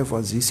 espíritos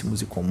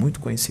trevosíssimos e com muito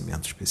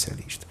conhecimento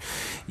especialista.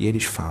 E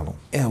eles falam,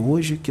 é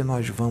hoje que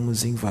nós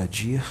vamos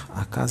invadir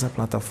a Casa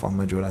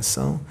Plataforma de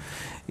Oração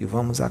e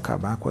vamos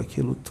acabar com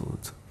aquilo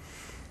tudo.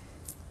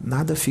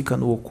 Nada fica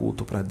no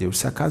oculto para Deus.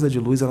 Se a casa de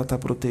luz está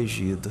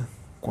protegida,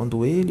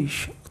 quando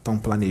eles estão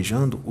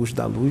planejando, os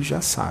da luz já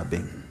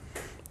sabem.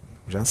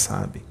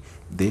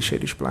 Deixa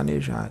eles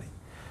planejarem.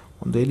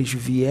 Quando eles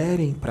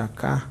vierem para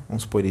cá,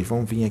 vamos supor, eles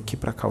vão vir aqui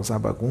para causar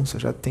bagunça,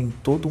 já tem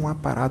todo um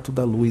aparato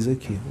da luz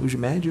aqui. Os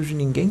médios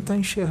ninguém está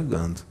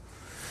enxergando,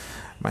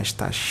 mas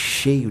está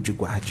cheio de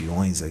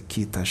guardiões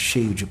aqui, está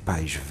cheio de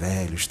pais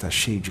velhos, está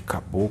cheio de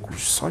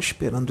caboclos, só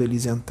esperando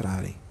eles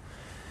entrarem.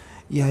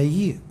 E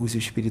aí, os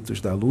espíritos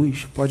da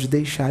luz podem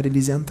deixar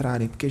eles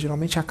entrarem, porque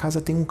geralmente a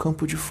casa tem um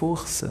campo de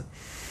força.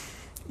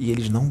 E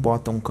eles não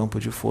botam um campo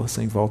de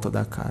força em volta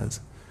da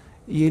casa.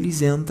 E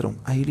eles entram,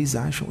 aí eles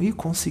acham,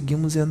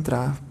 conseguimos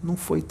entrar, não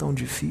foi tão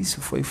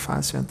difícil, foi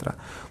fácil entrar.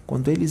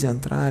 Quando eles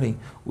entrarem,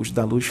 os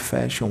da luz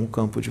fecham o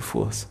campo de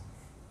força.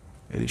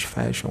 Eles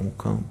fecham o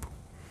campo.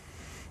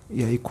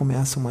 E aí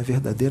começa uma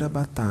verdadeira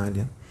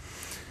batalha.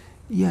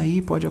 E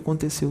aí pode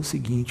acontecer o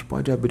seguinte,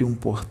 pode abrir um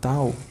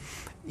portal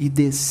e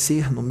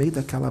descer no meio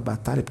daquela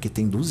batalha, porque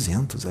tem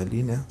 200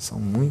 ali, né? São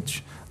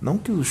muitos. Não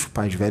que os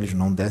pais velhos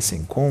não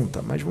dessem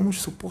conta, mas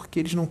vamos supor que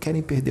eles não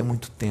querem perder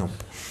muito tempo.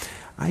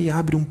 Aí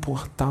abre um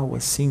portal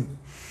assim,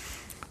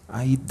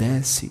 aí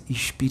desce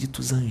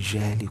espíritos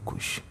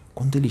angélicos.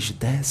 Quando eles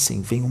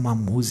descem, vem uma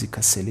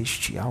música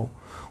celestial,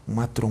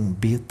 uma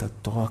trombeta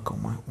toca,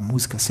 uma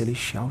música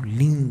celestial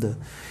linda.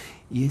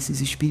 E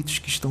esses espíritos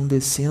que estão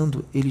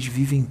descendo, eles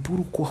vivem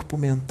puro corpo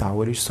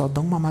mental, eles só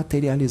dão uma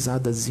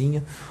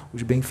materializadazinha,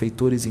 os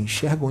benfeitores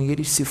enxergam e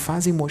eles se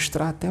fazem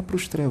mostrar até para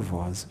os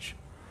trevosos.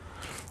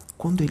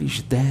 Quando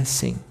eles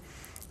descem,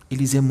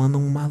 eles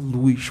emanam uma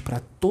luz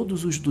para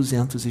todos os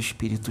 200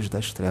 espíritos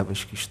das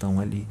trevas que estão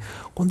ali.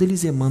 Quando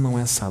eles emanam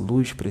essa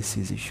luz para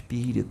esses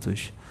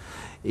espíritos,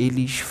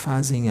 eles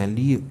fazem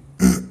ali,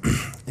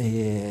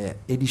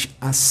 eles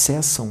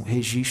acessam o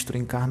registro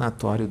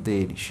encarnatório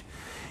deles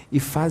e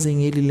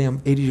fazem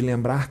eles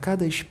lembrar,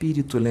 cada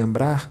espírito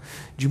lembrar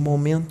de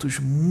momentos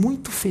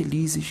muito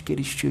felizes que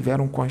eles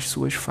tiveram com as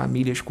suas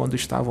famílias quando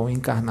estavam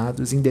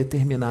encarnados em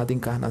determinada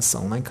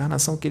encarnação, na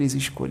encarnação que eles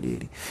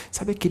escolherem.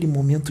 Sabe aquele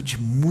momento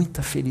de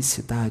muita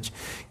felicidade,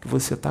 que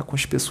você está com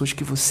as pessoas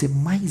que você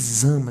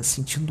mais ama,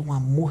 sentindo um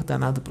amor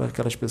danado por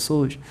aquelas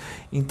pessoas?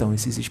 Então,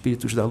 esses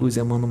espíritos da luz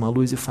emanam uma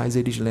luz e faz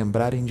eles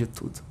lembrarem de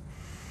tudo.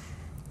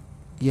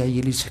 E aí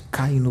eles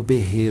caem no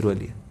berreiro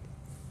ali.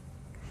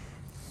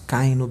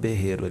 Caem no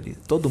berreiro ali,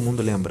 todo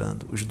mundo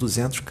lembrando, os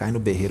 200 caem no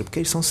berreiro, porque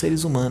eles são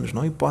seres humanos,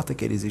 não importa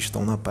que eles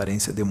estão na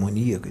aparência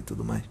demoníaca e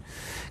tudo mais,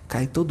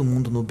 cai todo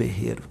mundo no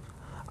berreiro.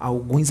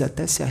 Alguns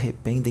até se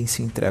arrependem e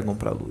se entregam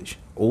para a luz,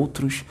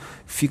 outros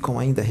ficam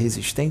ainda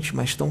resistentes,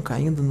 mas estão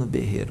caindo no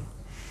berreiro.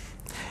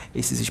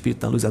 Esses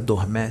espíritos da luz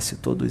adormecem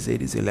todos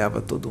eles e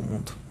leva todo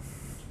mundo.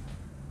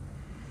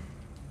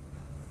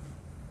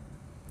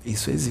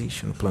 Isso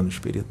existe no plano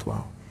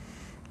espiritual.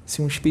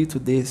 Se um espírito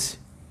desse,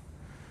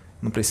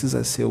 não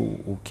precisa ser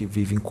o que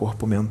vive em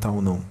corpo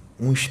mental, não.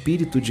 Um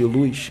espírito de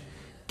luz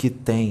que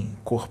tem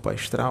corpo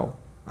astral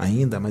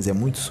ainda, mas é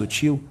muito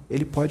sutil,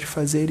 ele pode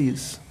fazer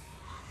isso.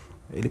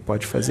 Ele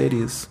pode fazer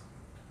isso.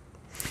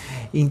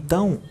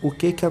 Então, o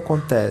que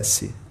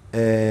acontece?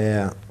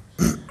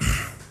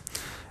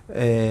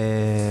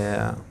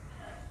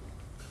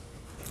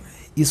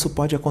 Isso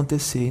pode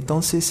acontecer.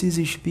 Então, se esses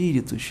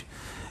espíritos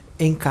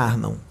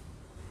encarnam,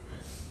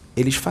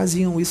 eles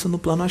faziam isso no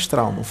plano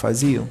astral, não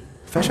faziam?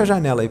 Fecha a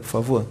janela aí, por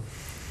favor.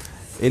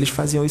 Eles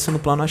faziam isso no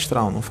plano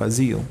astral, não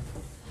faziam?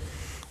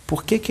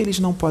 Por que eles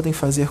não podem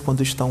fazer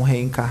quando estão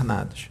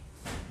reencarnados?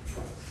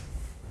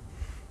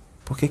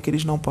 Por que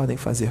eles não podem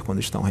fazer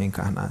quando estão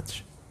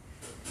reencarnados?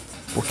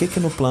 Por que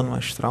no plano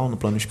astral, no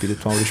plano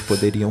espiritual, eles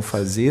poderiam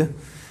fazer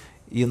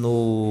e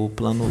no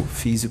plano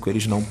físico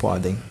eles não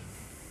podem?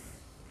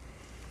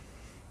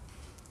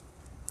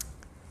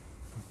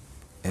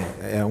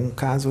 É um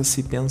caso a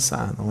se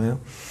pensar, não é?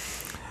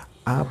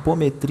 A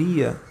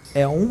apometria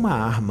é uma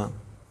arma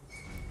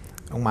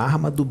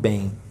do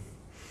bem.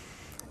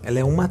 Ela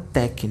é uma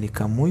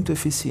técnica muito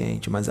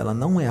eficiente, mas ela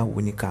não é a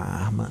única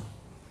arma.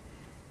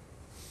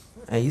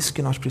 É isso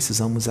que nós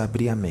precisamos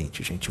abrir a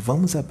mente, gente.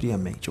 Vamos abrir a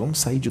mente, vamos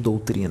sair de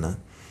doutrina,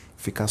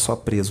 ficar só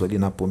preso ali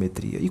na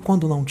apometria. E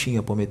quando não tinha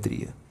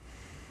apometria?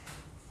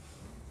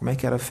 Como é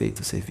que era feito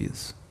o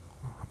serviço?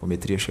 A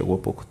apometria chegou há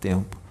pouco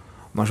tempo.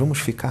 Nós vamos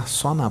ficar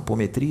só na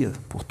apometria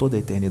por toda a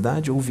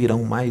eternidade ou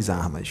virão mais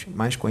armas,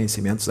 mais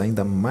conhecimentos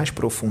ainda mais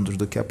profundos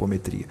do que a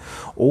apometria?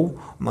 Ou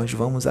nós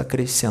vamos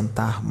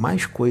acrescentar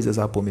mais coisas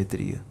à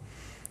apometria?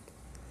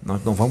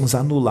 Nós não vamos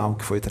anular o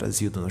que foi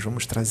trazido, nós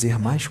vamos trazer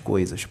mais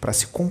coisas para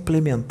se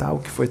complementar ao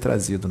que foi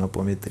trazido na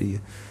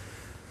apometria.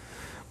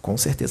 Com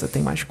certeza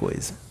tem mais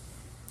coisa.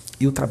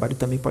 E o trabalho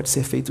também pode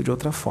ser feito de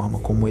outra forma,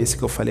 como esse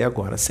que eu falei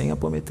agora, sem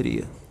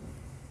apometria.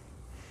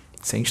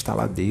 Sem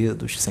instalar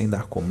dedos, sem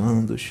dar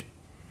comandos.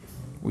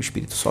 O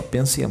espírito só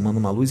pensa e emana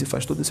uma luz e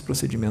faz todo esse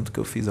procedimento que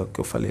eu fiz, que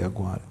eu falei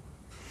agora.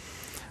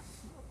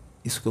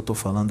 Isso que eu estou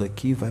falando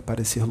aqui vai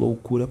parecer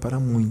loucura para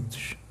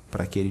muitos,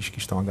 para aqueles que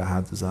estão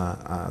agarrados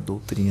à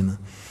doutrina.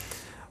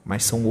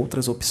 Mas são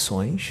outras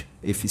opções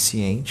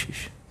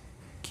eficientes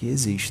que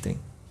existem.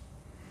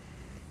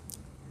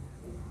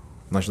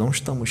 Nós não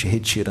estamos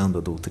retirando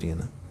a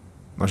doutrina.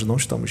 Nós não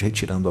estamos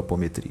retirando a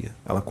apometria.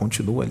 Ela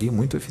continua ali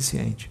muito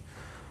eficiente.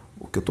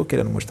 O que eu estou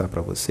querendo mostrar para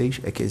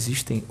vocês é que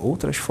existem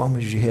outras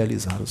formas de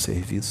realizar o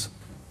serviço.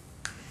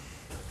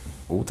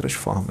 Outras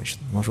formas.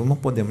 Nós não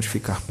podemos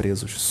ficar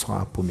presos só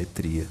à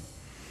apometria.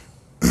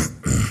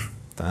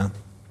 Tá?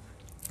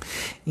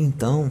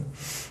 Então,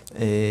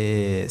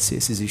 se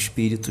esses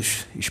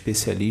espíritos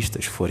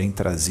especialistas forem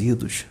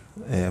trazidos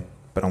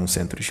para um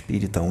centro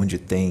espírita onde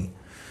tem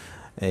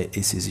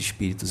esses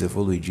espíritos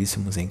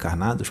evoluidíssimos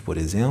encarnados, por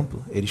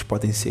exemplo, eles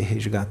podem ser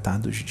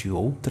resgatados de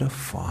outra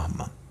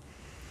forma.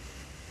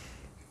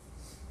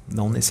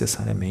 Não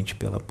necessariamente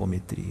pela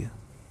apometria.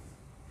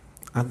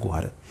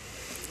 Agora,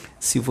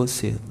 se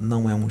você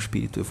não é um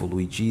espírito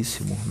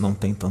evoluidíssimo, não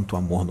tem tanto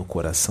amor no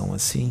coração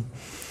assim,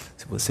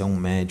 se você é um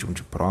médium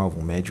de prova,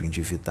 um médium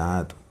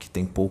endividado, que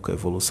tem pouca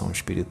evolução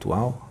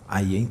espiritual,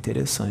 aí é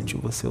interessante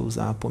você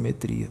usar a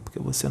apometria, porque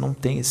você não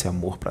tem esse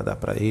amor para dar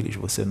para eles,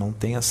 você não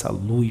tem essa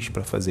luz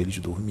para fazer eles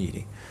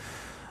dormirem.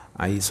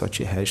 Aí só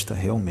te resta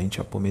realmente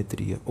a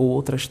apometria, ou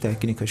outras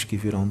técnicas que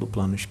virão do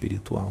plano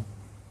espiritual.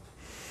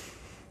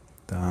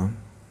 Tá?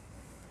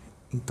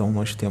 Então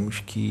nós temos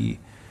que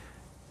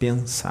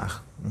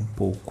pensar um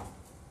pouco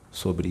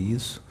sobre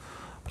isso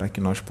para que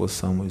nós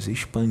possamos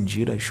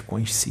expandir as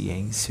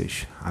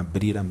consciências,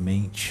 abrir a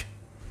mente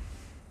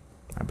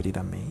Abrir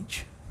a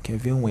mente. Quer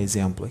ver um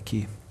exemplo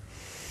aqui?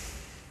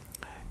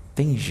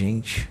 Tem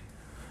gente,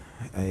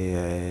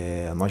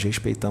 nós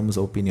respeitamos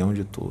a opinião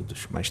de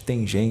todos, mas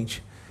tem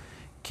gente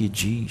que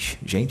diz,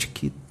 gente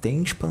que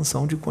tem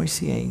expansão de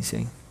consciência,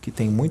 hein? Que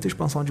tem muita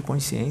expansão de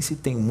consciência e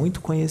tem muito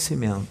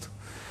conhecimento.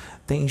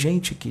 Tem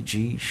gente que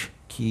diz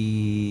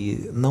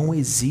que não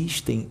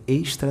existem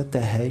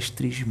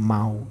extraterrestres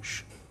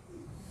maus.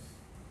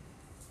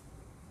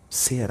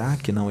 Será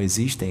que não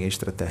existem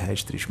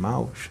extraterrestres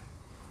maus?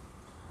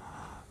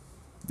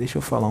 Deixa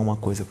eu falar uma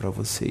coisa para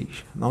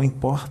vocês. Não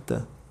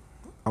importa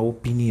a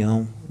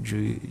opinião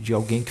de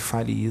alguém que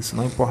fale isso,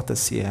 não importa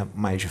se é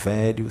mais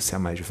velho, se é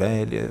mais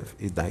velha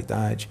e da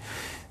idade,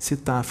 se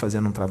está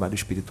fazendo um trabalho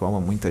espiritual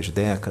há muitas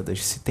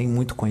décadas, se tem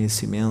muito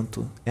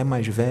conhecimento, é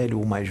mais velho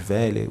ou mais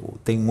velha, ou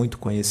tem muito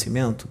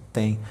conhecimento?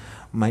 Tem,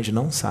 mas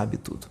não sabe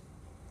tudo.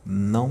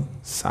 Não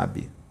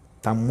sabe.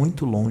 Está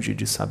muito longe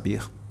de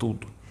saber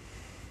tudo.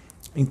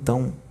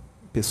 Então,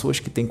 pessoas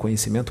que têm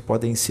conhecimento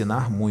podem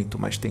ensinar muito,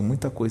 mas tem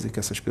muita coisa que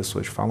essas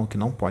pessoas falam que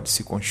não pode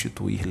se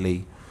constituir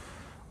lei.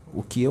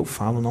 O que eu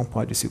falo não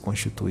pode se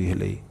constituir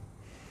lei.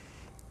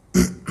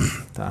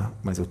 Tá?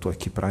 Mas eu estou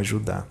aqui para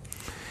ajudar.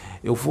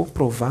 Eu vou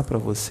provar para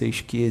vocês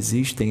que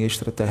existem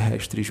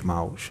extraterrestres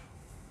maus.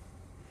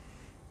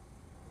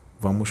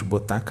 Vamos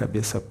botar a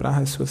cabeça para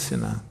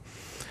raciocinar.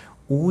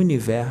 O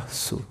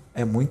universo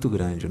é muito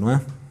grande, não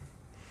é?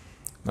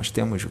 Nós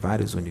temos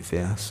vários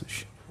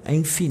universos. É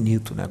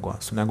infinito o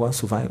negócio. O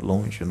negócio vai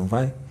longe, não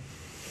vai?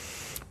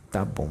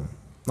 Tá bom.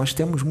 Nós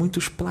temos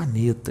muitos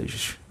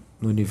planetas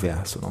no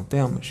universo, não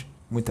temos?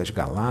 Muitas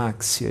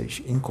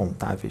galáxias,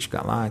 incontáveis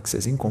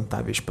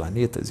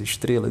planetas,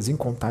 estrelas,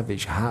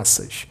 incontáveis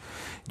raças,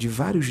 de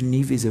vários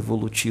níveis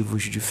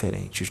evolutivos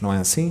diferentes, não é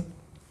assim?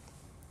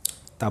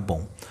 Tá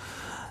bom.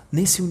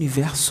 Nesse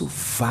universo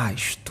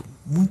vasto,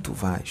 muito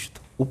vasto,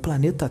 o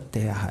planeta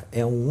Terra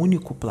é o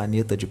único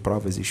planeta de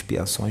provas e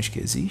expiações que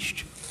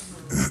existe?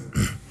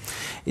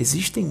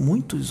 Existem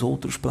muitos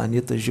outros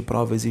planetas de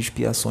provas e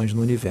expiações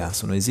no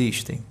universo, não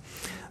existem?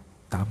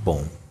 Tá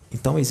bom.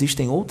 Então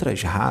existem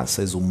outras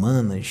raças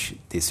humanas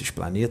desses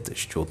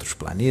planetas, de outros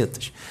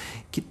planetas,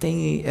 que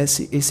têm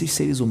esses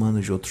seres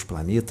humanos de outros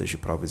planetas, de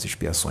provas e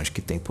expiações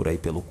que tem por aí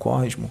pelo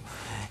cosmos,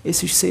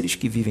 esses seres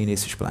que vivem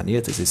nesses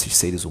planetas, esses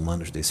seres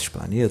humanos desses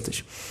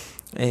planetas,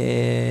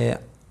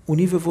 o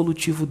nível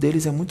evolutivo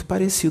deles é muito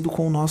parecido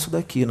com o nosso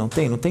daqui, não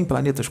tem? Não tem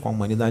planetas com a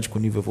humanidade com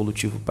nível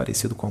evolutivo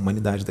parecido com a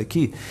humanidade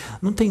daqui?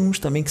 Não tem uns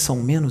também que são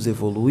menos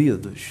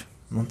evoluídos?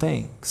 Não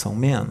tem? Que são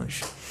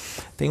menos?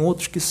 Tem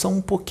outros que são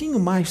um pouquinho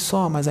mais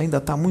só, mas ainda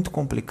está muito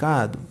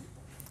complicado.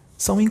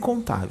 São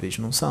incontáveis,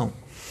 não são?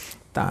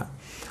 Tá.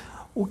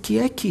 O que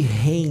é que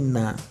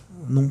reina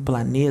num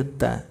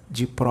planeta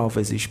de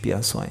provas e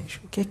expiações?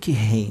 O que é que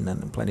reina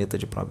num planeta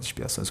de provas e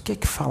expiações? O que é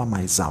que fala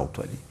mais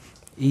alto ali?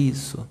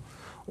 Isso.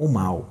 O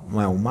mal.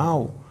 Não é o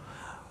mal?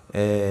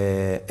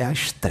 É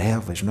as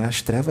trevas. Não é?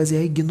 As trevas é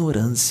a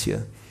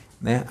ignorância.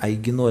 Né? A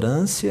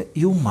ignorância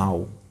e o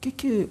mal.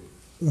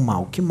 O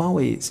mal, que mal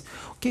é esse?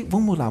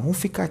 Vamos lá, vamos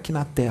ficar aqui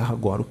na Terra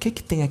agora. O que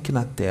tem aqui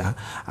na Terra?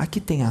 Aqui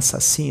tem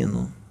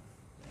assassino?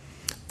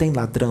 Tem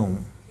ladrão?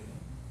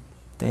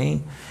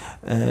 Tem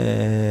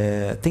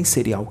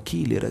serial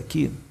killer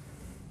aqui?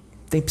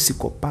 Tem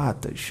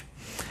psicopatas?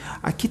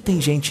 Aqui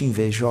tem gente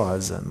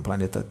invejosa no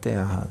planeta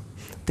Terra?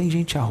 Tem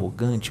gente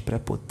arrogante,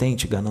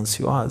 prepotente,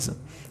 gananciosa?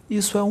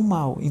 Isso é o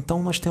mal.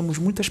 Então nós temos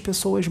muitas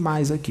pessoas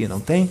mais aqui, não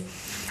tem?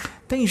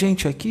 Tem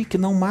gente aqui que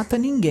não mata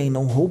ninguém,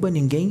 não rouba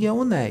ninguém e é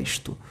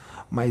honesto,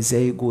 mas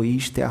é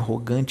egoísta, é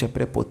arrogante, é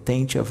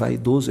prepotente, é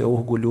vaidoso, é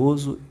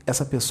orgulhoso.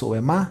 Essa pessoa é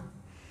má?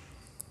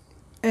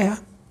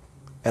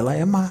 Ela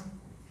é má.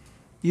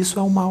 Isso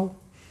é o mal.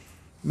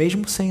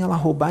 Mesmo sem ela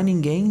roubar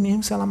ninguém,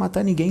 mesmo sem ela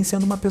matar ninguém,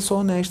 sendo uma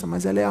pessoa honesta,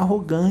 mas ela é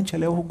arrogante,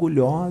 ela é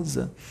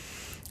orgulhosa,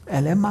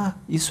 ela é má.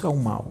 Isso é o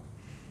mal.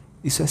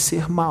 Isso é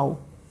ser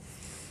mal.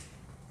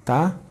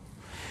 Tá?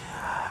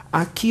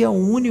 Aqui é o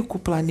único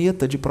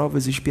planeta de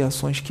provas e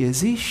expiações que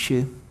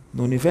existe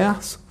no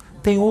universo.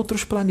 Tem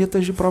outros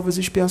planetas de provas e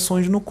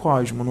expiações no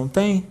cosmos, não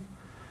tem?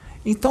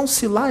 Então,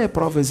 se lá é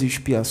provas e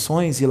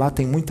expiações e lá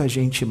tem muita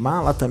gente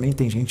má, lá também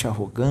tem gente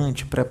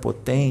arrogante,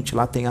 prepotente,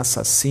 lá tem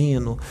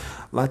assassino,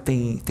 lá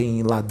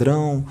tem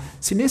ladrão.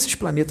 Se nesses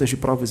planetas de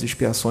provas e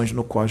expiações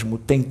no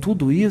cosmos tem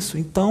tudo isso,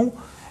 então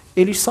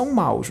eles são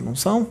maus, não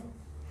são?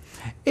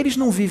 Eles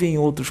não vivem em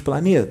outros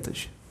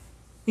planetas?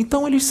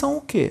 Então eles são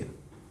o quê?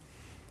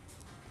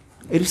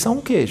 Eles são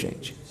o quê,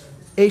 gente?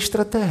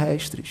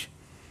 Extraterrestres.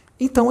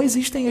 Então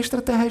existem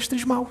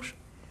extraterrestres maus.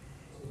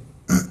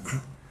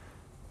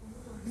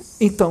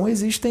 Então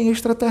existem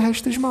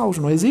extraterrestres maus,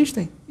 não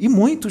existem? E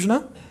muitos,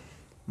 né?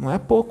 Não é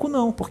pouco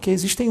não, porque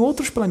existem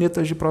outros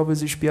planetas de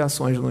provas e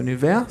expiações no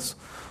universo,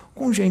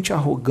 com gente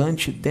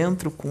arrogante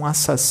dentro, com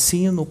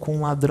assassino,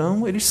 com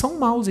ladrão. Eles são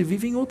maus e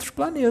vivem em outros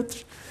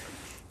planetas.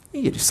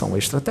 E eles são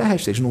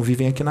extraterrestres, eles não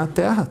vivem aqui na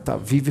Terra, tá?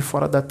 Vive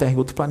fora da Terra em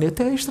outro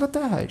planeta, é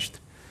extraterrestre.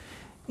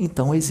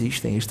 Então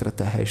existem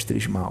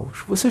extraterrestres maus.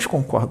 Vocês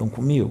concordam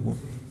comigo?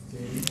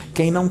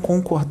 Quem não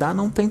concordar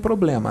não tem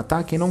problema,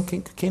 tá? Quem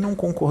não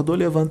concordou,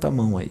 levanta a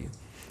mão aí.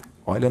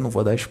 Olha, não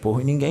vou dar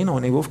esporro em ninguém não,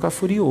 nem vou ficar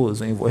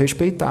furioso, hein? Vou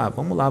respeitar.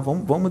 Vamos lá,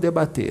 vamos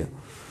debater.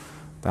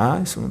 Tá?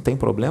 Isso não tem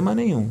problema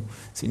nenhum.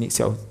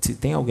 Se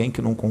tem alguém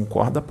que não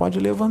concorda, pode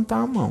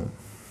levantar a mão.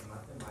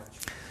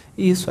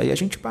 Isso, aí a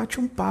gente bate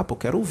um papo, eu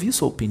quero ouvir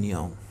sua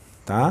opinião.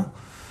 Tá?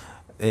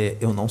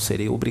 Eu não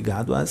serei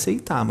obrigado a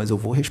aceitar, mas eu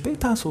vou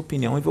respeitar a sua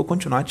opinião e vou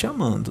continuar te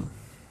amando.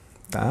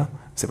 Tá?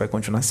 Você vai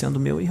continuar sendo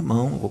meu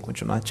irmão, eu vou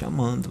continuar te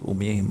amando, ou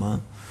minha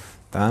irmã.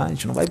 Tá? A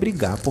gente não vai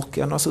brigar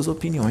porque as nossas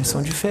opiniões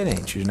são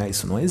diferentes, né?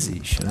 Isso não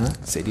existe, né?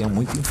 Seria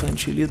muita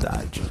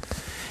infantilidade.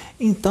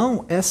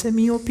 Então, essa é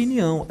minha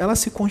opinião. Ela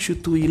se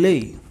constitui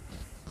lei?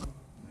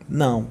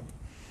 Não.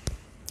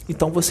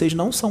 Então, vocês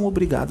não são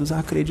obrigados a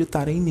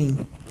acreditar em mim,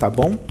 tá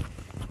bom?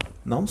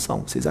 Não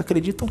são. Vocês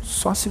acreditam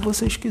só se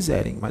vocês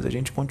quiserem, mas a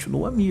gente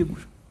continua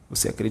amigos,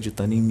 você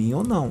acreditando em mim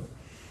ou não,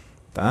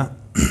 tá?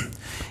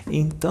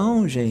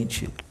 Então,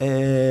 gente,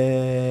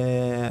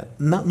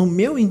 no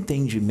meu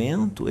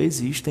entendimento,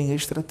 existem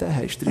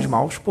extraterrestres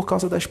maus por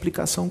causa da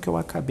explicação que eu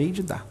acabei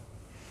de dar.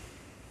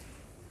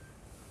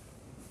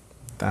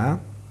 Tá?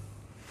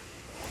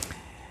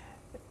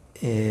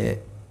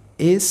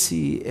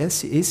 Esse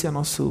é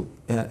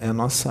a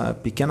nossa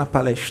pequena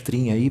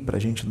palestrinha aí para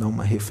a gente dar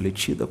uma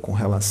refletida com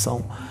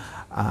relação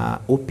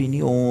a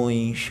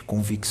opiniões,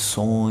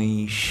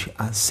 convicções,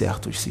 a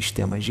certos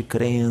sistemas de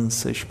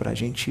crenças, para a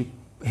gente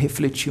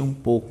refletir um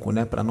pouco,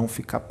 né, para não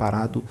ficar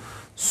parado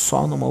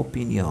só numa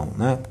opinião,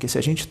 né? Porque se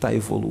a gente está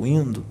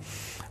evoluindo,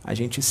 a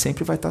gente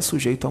sempre vai estar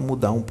sujeito a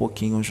mudar um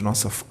pouquinho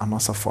a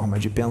nossa forma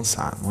de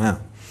pensar, não é?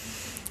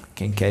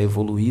 Quem quer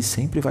evoluir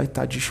sempre vai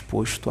estar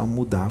disposto a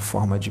mudar a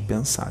forma de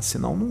pensar,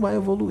 senão não vai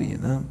evoluir,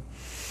 né?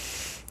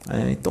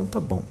 Então tá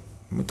bom.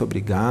 Muito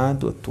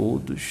obrigado a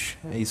todos.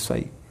 É isso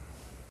aí.